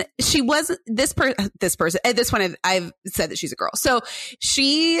when she was this person, at this point, I've said that she's a girl. So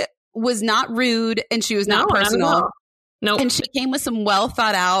she was not rude and she was not personal. Nope. And she came with some well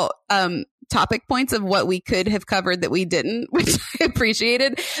thought out topic points of what we could have covered that we didn't, which I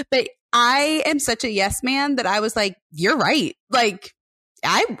appreciated. But I am such a yes man that I was like, you're right. Like,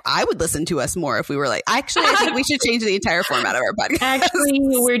 I would listen to us more if we were like, actually, I think we should change the entire format of our podcast. Actually,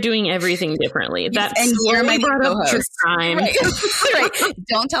 we're doing everything differently. That's and you're my co-host. Right. Right.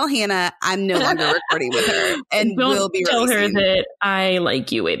 Don't tell Hannah I'm no longer recording with her, and we'll be tell releasing. her that I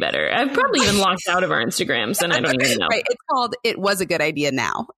like you way better. I've probably even locked out of our Instagrams, and I don't even know. Right. It's called "It Was a Good Idea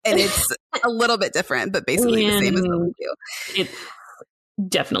Now," and it's a little bit different, but basically the same as what we do. It's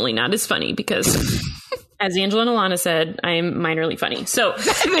definitely not as funny because. As Angela and Alana said, I am minorly funny. So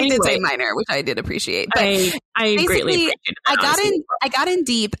they did say minor, which I did appreciate. But I greatly appreciate it. I got in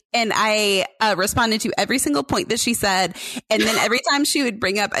deep and I responded to every single point that she said. And then every time she would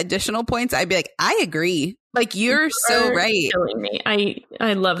bring up additional points, I'd be like, I agree. Like, you're so right. Killing me. I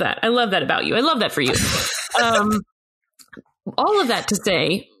love that. I love that about you. I love that for you. All of that to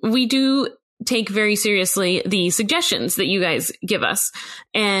say, we do take very seriously the suggestions that you guys give us.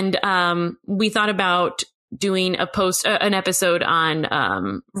 And we thought about doing an episode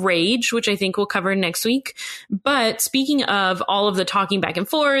on rage, which I think we'll cover next week. But speaking of all of the talking back and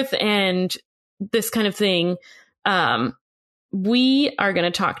forth and this kind of thing, we are going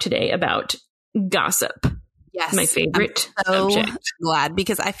to talk today about gossip. Yes. My favorite I'm so subject. glad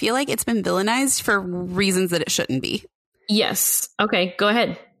because I feel like it's been villainized for reasons that it shouldn't be. Yes. Okay, go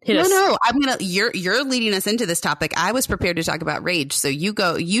ahead. Hit us. No, you're leading us into this topic. I was prepared to talk about rage. So you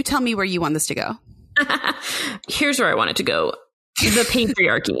tell me where you want this to go. Here's where I want it to go. The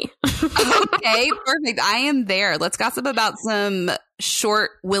patriarchy. Okay, perfect. I am there. Let's gossip about some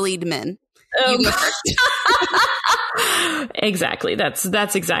short-willied men. Exactly. That's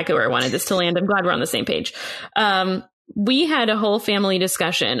exactly where I wanted this to land. I'm glad we're on the same page. We had a whole family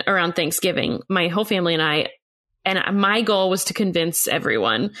discussion around Thanksgiving. My whole family and I. And my goal was to convince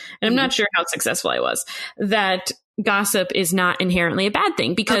everyone, and I'm not sure how successful I was, that gossip is not inherently a bad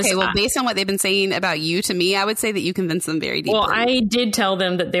thing. Because based on what they've been saying about you to me, I would say that you convinced them very deeply. Well, I did tell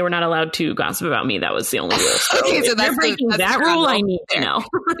them that they were not allowed to gossip about me. That was the only rule. So okay, so that's breaking that rule. I need to know.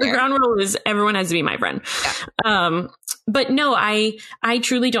 The ground rule is everyone has to be my friend. Yeah. But no, I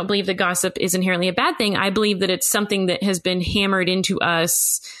truly don't believe that gossip is inherently a bad thing. I believe that it's something that has been hammered into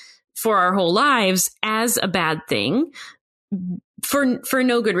us for our whole lives as a bad thing for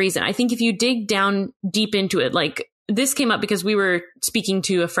no good reason. I think if you dig down deep into it, like this came up because we were speaking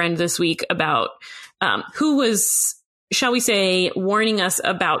to a friend this week about who was, shall we say, warning us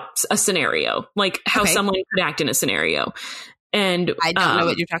about a scenario, like how someone could act in a scenario. And I don't know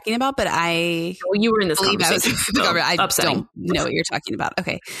what you're talking about, but you were in this conversation. I don't know what you're talking about.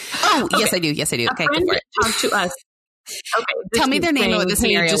 Okay. Oh, okay. Yes, I do. Yes, I do. Okay, go for it. Talk to us. Okay, tell me their name and what the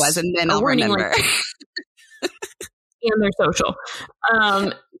scenario was, and then I'll remember. And their social.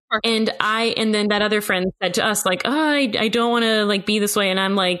 And then that other friend said to us, like, oh, I don't want to like be this way. And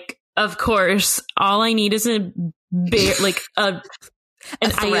I'm like, of course, all I need is an iota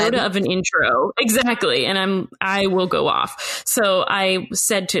of an intro. Exactly. And I will go off. So I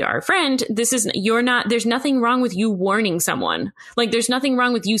said to our friend, there's nothing wrong with you warning someone. Like, there's nothing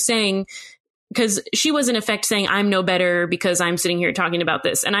wrong with you saying, because she was in effect saying, I'm no better because I'm sitting here talking about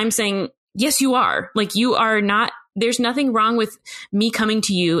this. And I'm saying, yes, you are. Like, you are not. There's nothing wrong with me coming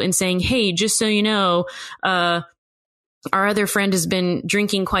to you and saying, hey, just so you know, our other friend has been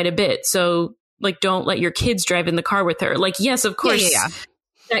drinking quite a bit. So, like, don't let your kids drive in the car with her. Like, yes, of course,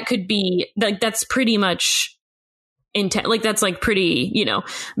 that could be, like, that's pretty much intent. Like, that's like pretty,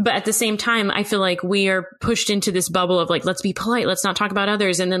 but at the same time, I feel like we are pushed into this bubble of like, let's be polite. Let's not talk about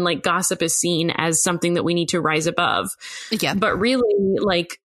others. And then like gossip is seen as something that we need to rise above. Yeah. But really,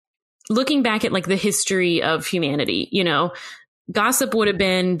 like, looking back at like the history of humanity, gossip would have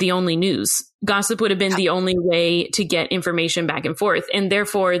been the only news. Gossip would have been the only way to get information back and forth. And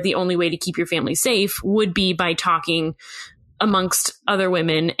therefore, the only way to keep your family safe would be by talking amongst other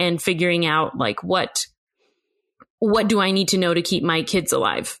women and figuring out like what do I need to know to keep my kids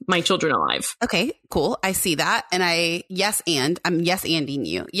alive, my children alive? Okay, cool. I see that. And I'm yes-anding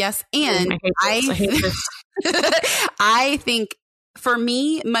you. Yes. And I hate this. I think for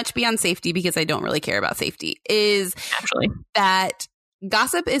me, much beyond safety, because I don't really care about safety, is actually that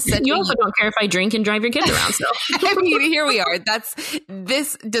gossip is such You also don't care if I drink and drive your kids around. So I mean, here we are.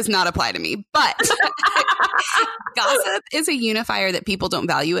 This does not apply to me, but gossip is a unifier that people don't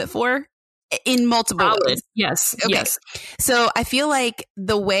value it for in multiple ways. Yes. Okay. Yes. So I feel like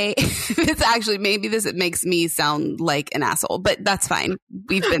the way it's actually, it makes me sound like an asshole, but that's fine.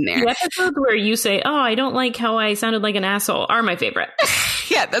 We've been there. The episodes where you say, "Oh, I don't like how I sounded like an asshole," are my favorite.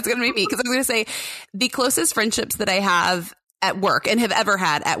 Yeah, that's going to be me, because I was going to say the closest friendships that I have at work and have ever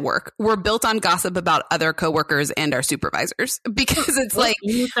had at work were built on gossip about other coworkers and our supervisors, because it's like,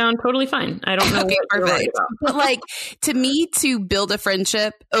 you sound totally fine. I don't know. Okay, what perfect. You're about. But like, to me, to build a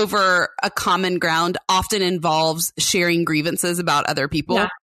friendship over a common ground often involves sharing grievances about other people.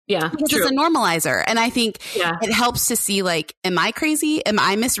 Yeah. Because it's a normalizer. And I think it helps to see like, am I crazy? Am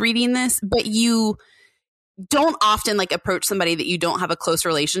I misreading this? But you don't often like approach somebody that you don't have a close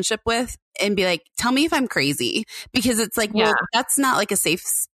relationship with and be like, tell me if I'm crazy, because it's like, well, that's not like a safe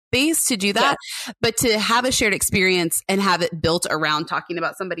space to do that. Yeah. But to have a shared experience and have it built around talking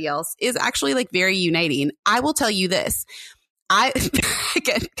about somebody else is actually like very uniting. I will tell you this. I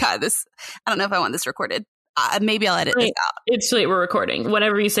don't know if I want this recorded. Maybe I'll edit this out. It's too late. We're recording.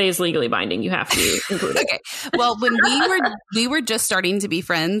 Whatever you say is legally binding. You have to include it. Okay. Well, when we were just starting to be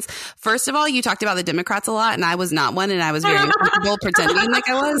friends, first of all, you talked about the Democrats a lot, and I was not one, and I was very uncomfortable pretending like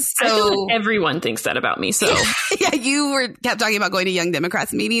I was. So I feel like everyone thinks that about me. So yeah, you kept talking about going to Young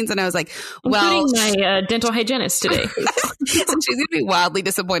Democrats meetings, and I was like, well, including my dental hygienist today. She's going to be wildly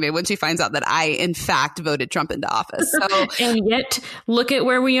disappointed when she finds out that I, in fact, voted Trump into office. So, and yet, look at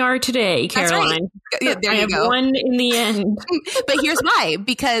where we are today, Caroline. Right. Yeah, there you go. Won in the end. But here's why.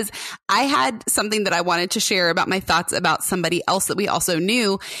 Because I had something that I wanted to share about my thoughts about somebody else that we also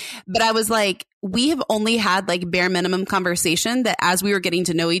knew. But I was like, we have only had like bare minimum conversation that as we were getting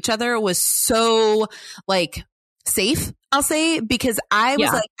to know each other was so like safe, I'll say, because I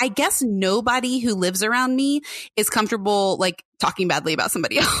was like, I guess nobody who lives around me is comfortable like talking badly about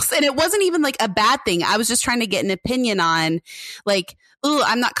somebody else. And it wasn't even like a bad thing. I was just trying to get an opinion on like, oh,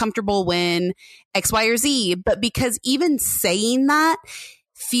 I'm not comfortable when X, Y, or Z. But because even saying that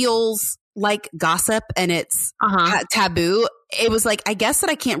feels like gossip and it's taboo, it was like, I guess that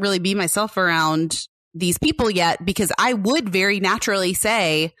I can't really be myself around these people yet, because I would very naturally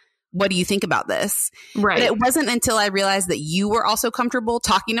say, what do you think about this? Right. But it wasn't until I realized that you were also comfortable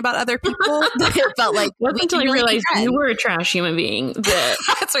talking about other people that it felt like until I realized you were a trash human being that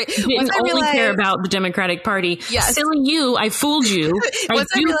that's right. Didn't only care about the Democratic Party. Yes. Silly you, I fooled you. I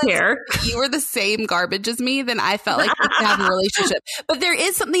do care. You were the same garbage as me, then I felt like we could have a relationship. But there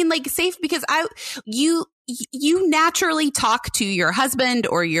is something like safe, because you naturally talk to your husband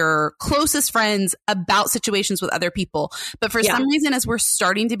or your closest friends about situations with other people. But for some reason, as we're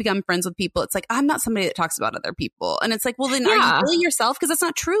starting to become friends with people, it's like, I'm not somebody that talks about other people. And it's like, well, then are you really yourself? Because that's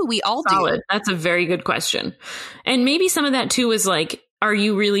not true. We all do. That's a very good question. And maybe some of that too is like, are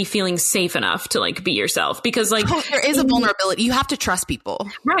you really feeling safe enough to like be yourself? Because like there is a vulnerability. You have to trust people.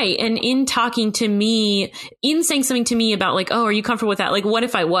 Right. And in talking to me, in saying something to me about like, oh, are you comfortable with that? Like, what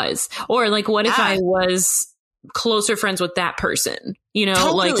if I was? Or like, what if I was closer friends with that person? You know,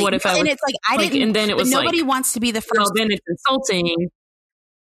 totally. Like what if I was, and it's like, I didn't, and then it was nobody like, wants to be the first. Well, then it's insulting.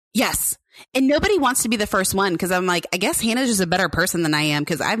 Yes. And nobody wants to be the first one, because I'm like, I guess Hannah's just a better person than I am,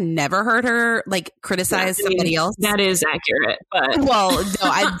 because I've never heard her like criticize somebody else. That is accurate. But well, no,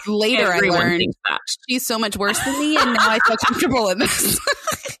 I learned she's so much worse than me, and now I feel comfortable in this.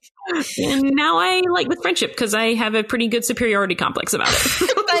 And now I like the friendship because I have a pretty good superiority complex about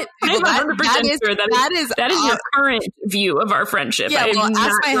it. But I'm 100% sure that is your current view of our friendship. Yeah, well,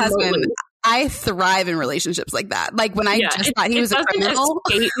 ask my husband. I thrive in relationships like that. Like when I just thought he was a criminal.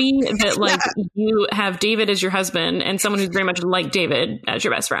 It escape me that like you have David as your husband and someone who's very much like David as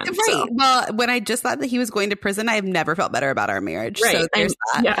your best friend. Right. So. Well, when I just thought that he was going to prison, I have never felt better about our marriage. Right. So there's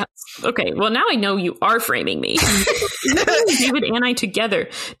that. Yeah. Okay. Well, now I know you are framing me. David and I together.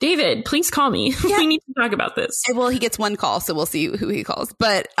 David, please call me. Yeah. We need to talk about this. Well, he gets one call, so we'll see who he calls.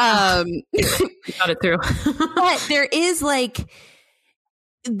 But got it through. But there is like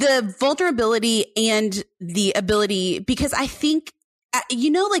the vulnerability and the ability, because I think, you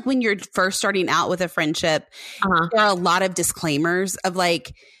know, like when you're first starting out with a friendship, there are a lot of disclaimers of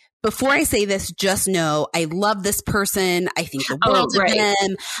like, before I say this, just know I love this person. I think the world of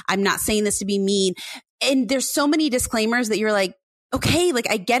them. I'm not saying this to be mean. and there's so many disclaimers that you're like, okay, like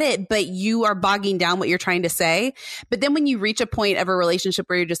I get it, but you are bogging down what you're trying to say. But then when you reach a point of a relationship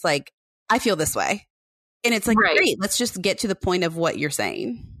where you're just like, I feel this way. And it's like, great, let's just get to the point of what you're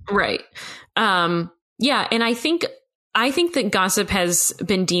saying. Right. Yeah. And I think that gossip has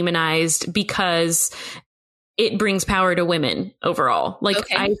been demonized because it brings power to women overall. Like,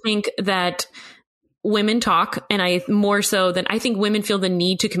 I think that women talk, and I think women feel the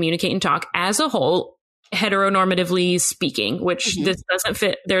need to communicate and talk as a whole, heteronormatively speaking, which this doesn't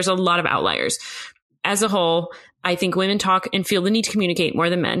fit. There's a lot of outliers. As a whole, I think women talk and feel the need to communicate more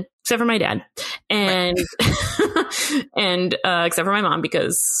than men, except for my dad, and and except for my mom,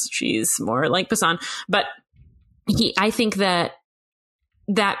 because she's more like Passan. But I think that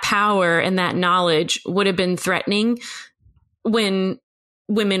power and that knowledge would have been threatening when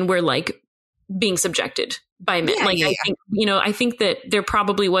women were like being subjected by men. I think that there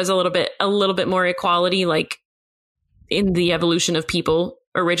probably was a little bit more equality, like in the evolution of people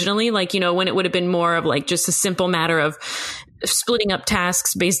originally, like, when it would have been more of like just a simple matter of splitting up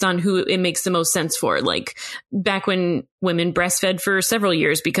tasks based on who it makes the most sense for. Like back when women breastfed for several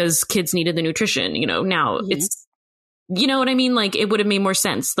years because kids needed the nutrition, now it's, you know what I mean? Like it would have made more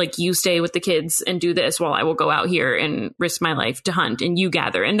sense. Like you stay with the kids and do this while I will go out here and risk my life to hunt, and you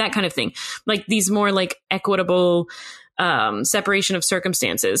gather, and that kind of thing. Like these more like equitable separation of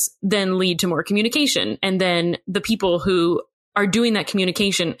circumstances then lead to more communication. And then the people who are doing that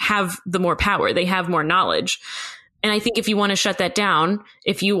communication have the more power. They have more knowledge. And I think if you want to shut that down,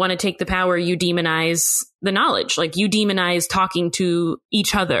 if you want to take the power, you demonize the knowledge. Like you demonize talking to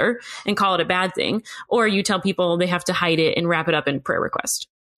each other and call it a bad thing, or you tell people they have to hide it and wrap it up in prayer request.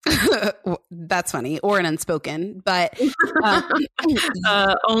 That's funny. Or an unspoken, but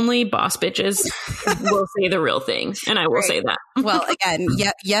only boss bitches will say the real thing, and I will say that. Well, again,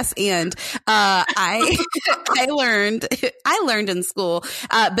 yes, and I learned in school,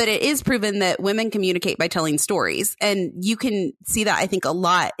 but it is proven that women communicate by telling stories, and you can see that I think a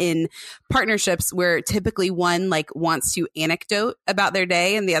lot in partnerships where typically one like wants to anecdote about their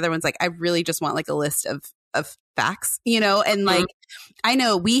day, and the other one's like, I really just want like a list of facts, and like, I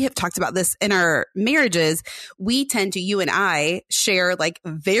know we have talked about this in our marriages. We tend to, you and I share like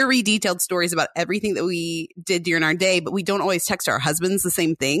very detailed stories about everything that we did during our day, but we don't always text our husbands the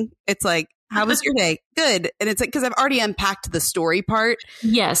same thing. It's like, how was your day? Good. And it's like, cause I've already unpacked the story part.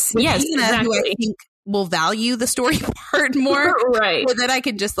 Yes. Hannah, Exactly. who I think will value the story part more. Right. So that I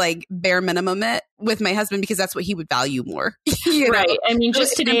can just like bare minimum it with my husband because that's what he would value more. Right. I mean,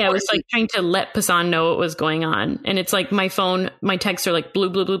 just today I was like trying to let Passan know what was going on. And it's like my phone, my texts are like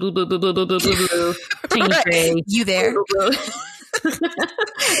blue, blue, blue, blue, blue, blue, blue, blue, blue, blue, blue, tiny gray. You there? Blue, blue, blue.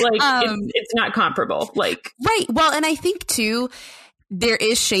 Like it's not comparable. Like, right. Well, and I think too, there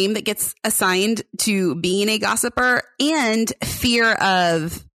is shame that gets assigned to being a gossiper and fear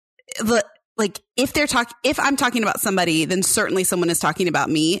of if I'm talking about somebody, then certainly someone is talking about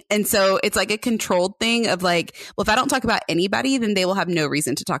me. And so it's like a controlled thing of like, well, if I don't talk about anybody, then they will have no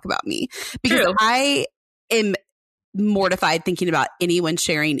reason to talk about me, because True. I am mortified thinking about anyone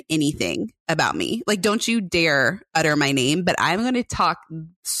sharing anything about me. Like, don't you dare utter my name, but I'm going to talk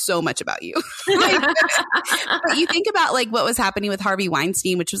so much about you. But you think about like what was happening with Harvey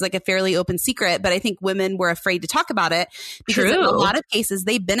Weinstein, which was like a fairly open secret, but I think women were afraid to talk about it because in a lot of cases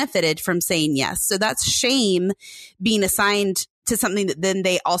they benefited from saying yes. So that's shame being assigned to something that then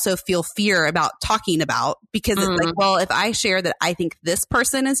they also feel fear about talking about, because it's like, well, if I share that I think this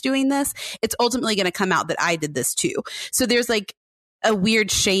person is doing this, it's ultimately going to come out that I did this too. So there's like a weird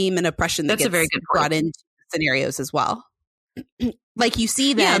shame and oppression that gets brought into scenarios as well. Like you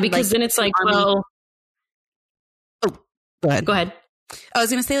see that. Yeah, because then it's like, well. Oh, go ahead. Go ahead. I was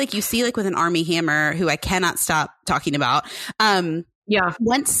going to say, like, you see, like with an Armie Hammer, who I cannot stop talking about. Yeah.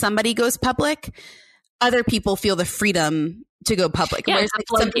 Once somebody goes public, other people feel the freedom to go public. Yeah, whereas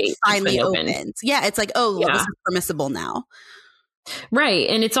like something finally opens. Yeah, it's like, oh, well, this is permissible now. Right.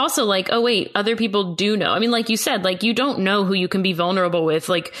 And it's also like, oh, wait, other people do know. I mean, like you said, like you don't know who you can be vulnerable with.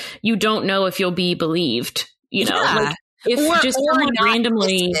 Like you don't know if you'll be believed, like, if just someone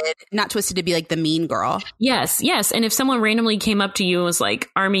randomly not twisted to be like the mean girl. Yes. And if someone randomly came up to you and was like,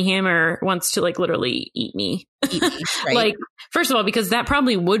 Armie Hammer wants to like literally eat me. Right? Like, first of all, because that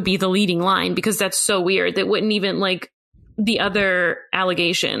probably would be the leading line, because that's so weird. That wouldn't even like the other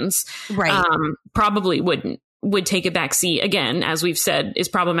allegations, right? Probably would take a back seat. Again, as we've said, is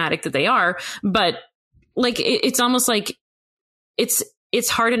problematic that they are, but like, it's almost like it's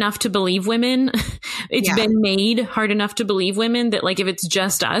hard enough to believe women. It's been made hard enough to believe women that like, if it's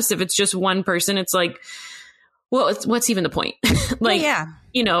just us, if it's just one person, it's like, well, what's even the point? Like,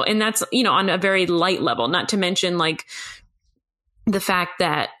 you know, and that's, you know, on a very light level, not to mention like the fact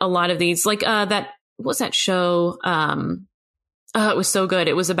that a lot of these, like, that was that show. It was so good.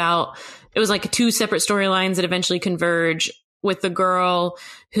 It was like 2 separate storylines that eventually converge with the girl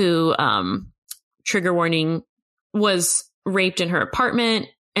who, trigger warning, was raped in her apartment.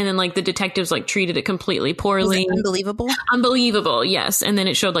 And then like the detectives like treated it completely poorly. Unbelievable. Yes. And then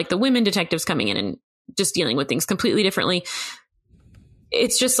it showed like the women detectives coming in and just dealing with things completely differently.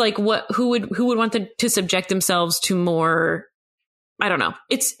 It's just like who would want to subject themselves to more? I don't know.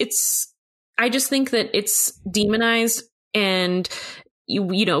 I just think that it's demonized, and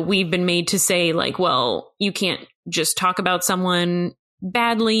you know, we've been made to say like, well, you can't just talk about someone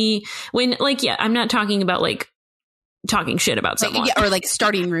badly when, like, yeah, I'm not talking about like talking shit about someone, or like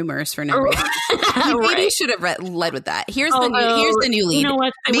starting rumors for no reason. Maybe you should have led with that. Here's the new lead. You know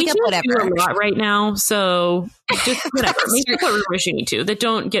what? Make up whatever. Do a lot right now, so just whatever. Make up what rumors you need to that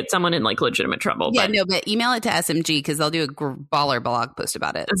don't get someone in like legitimate trouble. Yeah, but email it to SMG because they'll do a baller blog post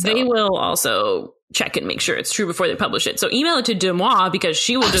about it. So. They will also check and make sure it's true before they publish it. So email it to Demois because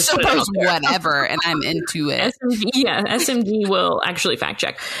she will just put post whatever, and I'm into it. SMG will actually fact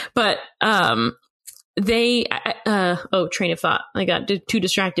check, but train of thought. I got too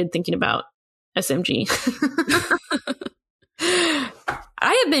distracted thinking about SMG.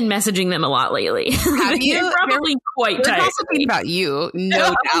 I have been messaging them a lot lately. Have you? They're probably quite tight. We're gossiping about you, no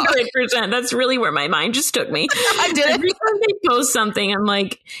doubt. 100%. That's really where my mind just took me. I did. Every time they post something, I'm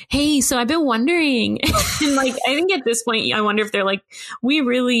like, hey, so I've been wondering. And like, I think at this point, I wonder if they're like, we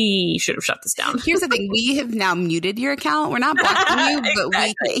really should have shut this down. Here's the thing. We have now muted your account. We're not blocking you, exactly. But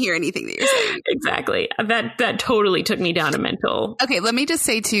we can't hear anything that you're saying. Exactly. That totally took me down a mental. Okay, let me just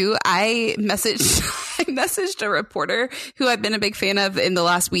say too, I messaged a reporter who I've been a big fan of in the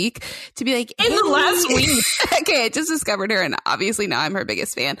last week to be like, in the last week. Okay, I just discovered her, and obviously now I'm her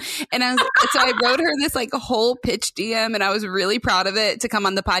biggest fan. And so I wrote her this like whole pitch DM, and I was really proud of it to come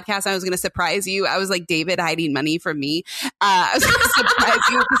on the podcast. I was going to surprise you. I was like David hiding money from me. I was going to surprise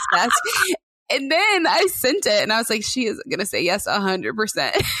you with this guest. And then I sent it, and I was like, she is going to say yes 100%.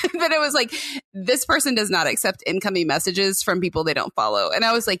 But it was like, this person does not accept incoming messages from people they don't follow. And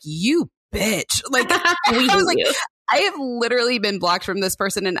I was like, you bitch. Like, I was like, I have literally been blocked from this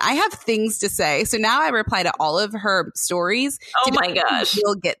person, and I have things to say. So now I reply to all of her stories. Oh my gosh.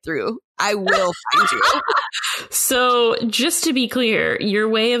 You'll get through. I will find you. So just to be clear, your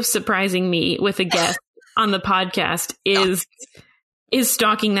way of surprising me with a guest on the podcast is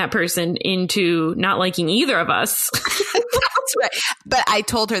stalking that person into not liking either of us. That's right. But I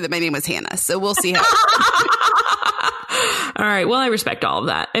told her that my name was Hannah, so we'll see how. All right. Well, I respect all of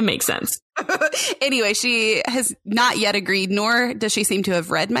that. It makes sense. Anyway, she has not yet agreed, nor does she seem to have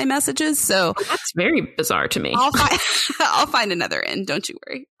read my messages. So that's very bizarre to me. I'll find another in. Don't you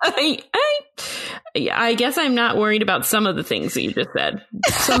worry. I guess I'm not worried about some of the things that you just said.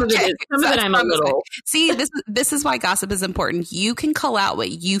 Some of it I'm a little. See, this is why gossip is important. You can call out what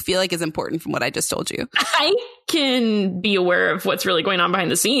you feel like is important from what I just told you. I can be aware of what's really going on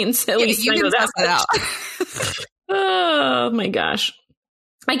behind the scenes. At least you I can know test it out. Oh my gosh.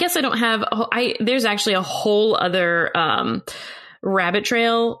 I guess I don't have, there's actually a whole other rabbit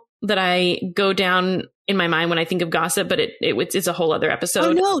trail that I go down in my mind when I think of gossip, but it's a whole other episode.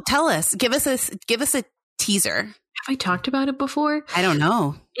 Oh no, tell us. Give us a teaser. Have I talked about it before? I don't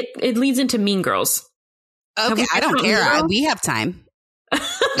know. It leads into Mean Girls. Okay, I don't care. We have time.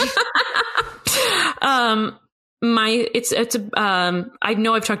 I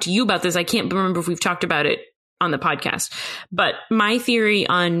know I've talked to you about this. I can't remember if we've talked about it on the podcast, but my theory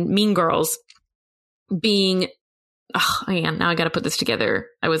on Mean Girls being, now I got to put this together.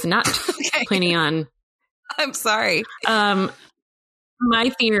 I was not planning on. I'm sorry.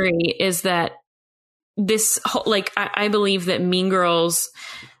 My theory is that this whole, I believe that Mean Girls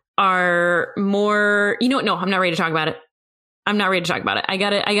are more, no, I'm not ready to talk about it. I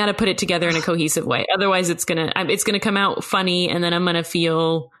gotta put it together in a cohesive way. Otherwise it's gonna come out funny, and then I'm gonna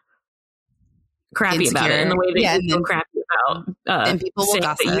feel crappy insecure about it in the way that you feel crappy about and people will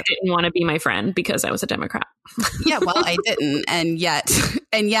gossip. That you didn't want to be my friend because I was a Democrat. Yeah, well, I didn't, and yet,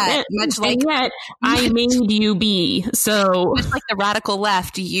 I made you be. So much like the radical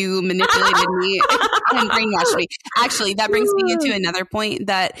left, you manipulated me and brainwashed me. Actually, that brings me into another point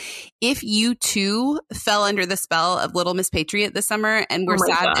that if you too fell under the spell of Little Miss Patriot this summer and were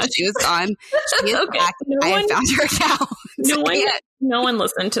sad that she was gone, she is back. I have found her account. No one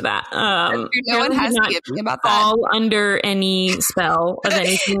listened to that. No one has to give me about that. Fall under any spell of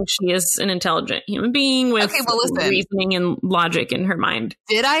anything. She is an intelligent human being with reasoning and logic in her mind.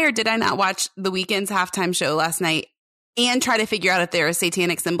 Did I or did I not watch The Weeknd's halftime show last night and try to figure out if there is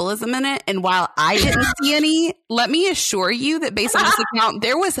satanic symbolism in it. And while I didn't see any, let me assure you that based on this account,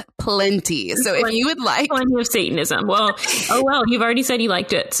 there was plenty. So if you would like plenty of Satanism, well, you've already said you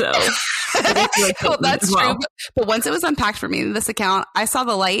liked it, so. Well, that's true. But once it was unpacked for me in this account, I saw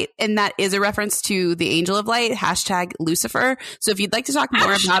the light, and that is a reference to the angel of light, #Lucifer. So if you'd like to talk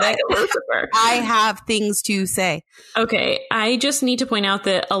more about it, Lucifer. I have things to say. Okay. I just need to point out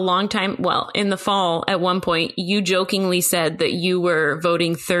that in the fall, at one point, you jokingly said that you were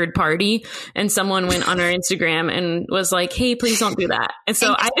voting third party, and someone went on our Instagram and was like, hey, please don't do that. And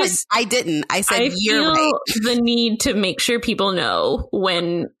so I didn't. I said, you're feel right. The need to make sure people know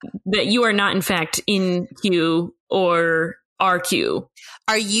that you are not, in fact, in Q or RQ.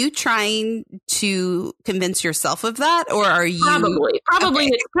 Are you trying to convince yourself of that, or are you probably?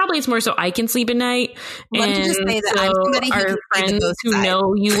 Okay. Probably it's more so I can sleep at night, and just say that I'm somebody our friends who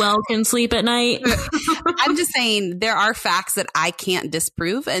know you well can sleep at night. I'm just saying there are facts that I can't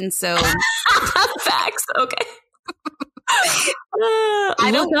disprove, and so facts. Okay.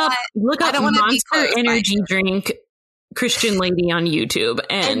 Look up Monster Energy drink Christian lady on YouTube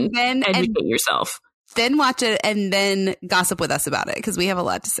and educate yourself. Then watch it and then gossip with us about it, because we have a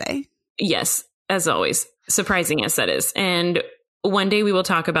lot to say. Yes, as always. Surprising as that is. And one day we will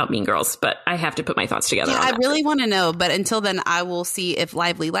talk about Mean Girls, but I have to put my thoughts together. Yeah, I really want to know. But until then, I will see if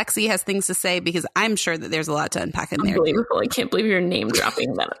Lively Lexi has things to say, because I'm sure that there's a lot to unpack in there. Unbelievable. I can't believe you're name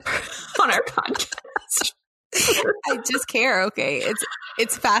dropping that on our podcast. I just care. Okay.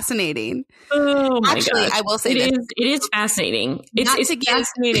 It's fascinating. Oh my Actually, gosh. I will say it is fascinating. It's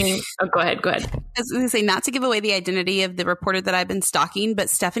fascinating. Oh, go ahead. I was going to say, not to give away the identity of the reporter that I've been stalking, but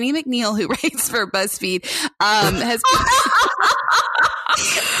Stephanie McNeil, who writes for BuzzFeed, has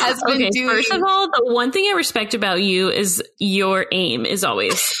been doing. First of all, the one thing I respect about you is your aim is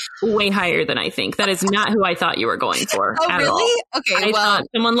always way higher than I think. That is not who I thought you were going for. Oh, really? All. Okay. I thought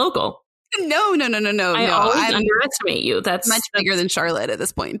someone local. No. I always underestimate you. That's much bigger than Charlotte at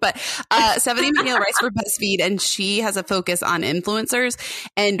this point. But Stephanie McNeil writes for BuzzFeed, and she has a focus on influencers.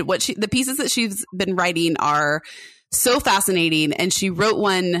 And the pieces that she's been writing are so fascinating. And she wrote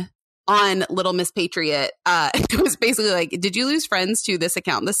one on Little Miss Patriot. It was basically like, did you lose friends to this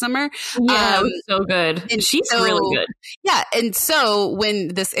account this summer? Yeah, it was so good. And she's really good. Yeah. And so when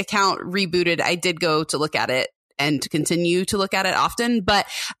this account rebooted, I did go to look at it and continue to look at it often. But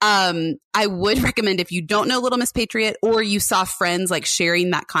I would recommend, if you don't know Little Miss Patriot, or you saw friends like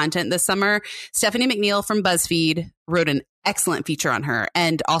sharing that content this summer, Stephanie McNeil from BuzzFeed wrote an excellent feature on her,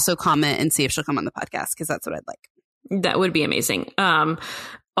 and also comment and see if she'll come on the podcast, because that's what I'd like. That would be amazing.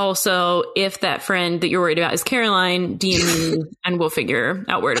 Also, if that friend that you're worried about is Caroline, DM me and we'll figure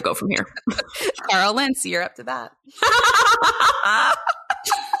out where to go from here. Carl Lentz, you're up to that.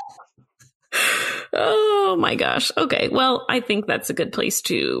 Oh my gosh. Okay. Well, I think that's a good place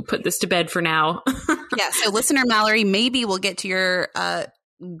to put this to bed for now. Yeah. So listener Mallory, maybe we'll get to your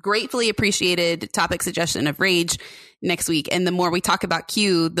gratefully appreciated topic suggestion of rage next week. And the more we talk about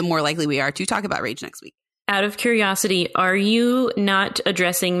Q, the more likely we are to talk about rage next week. Out of curiosity, are you not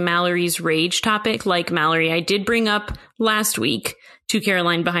addressing Mallory's rage topic like Mallory I did bring up last week to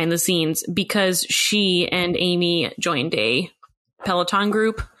Caroline behind the scenes, because she and Amy joined a Peloton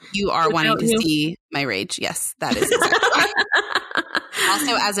group? You are wanting to see my rage. Yes, that is exactly right.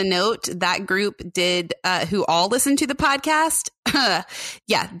 Also, as a note, that group did, who all listened to the podcast,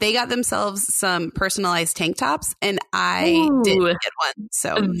 yeah, they got themselves some personalized tank tops, and I did get one.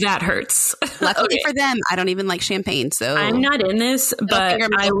 So that hurts. Luckily for them, I don't even like champagne. So I'm not in this, but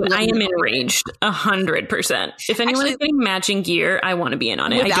I am enraged 100%. If anyone is getting matching gear, I want to be in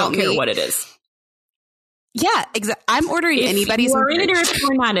on it. I don't care what it is. Yeah, exactly. I'm ordering anybody's. If you are in it or if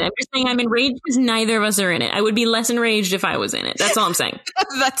you're not in it. I'm just saying I'm enraged because neither of us are in it. I would be less enraged if I was in it. That's all I'm saying.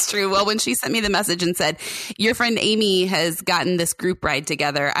 That's true. Well, when she sent me the message and said, your friend Amy has gotten this group ride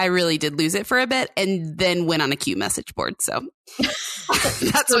together, I really did lose it for a bit, and then went on a Q message board. So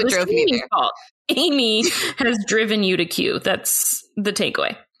that's what drove me there. Fault. Amy has driven you to Q. That's the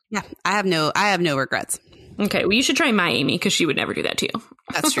takeaway. Yeah, I have no regrets. Okay, well, you should try my Amy, because she would never do that to you.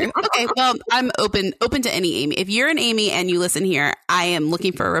 That's true. Okay, well, I'm open to any Amy. If you're an Amy and you listen here, I am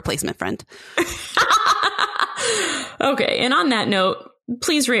looking for a replacement friend. Okay, and on that note,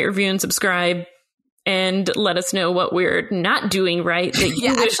 please rate, review, and subscribe, and let us know what we're not doing right that you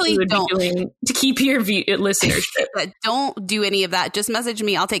actually would be doing to keep your listenership. Don't do any of that. Just message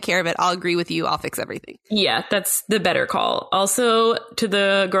me. I'll take care of it. I'll agree with you. I'll fix everything. Yeah, that's the better call. Also, to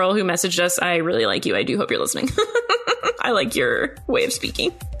the girl who messaged us, I really like you. I do hope you're listening. I like your way of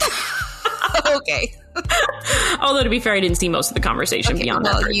speaking. Okay. Although, to be fair, I didn't see most of the conversation beyond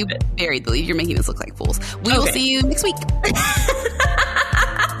that. You buried the lead. You're making us look like fools. We will see you next week.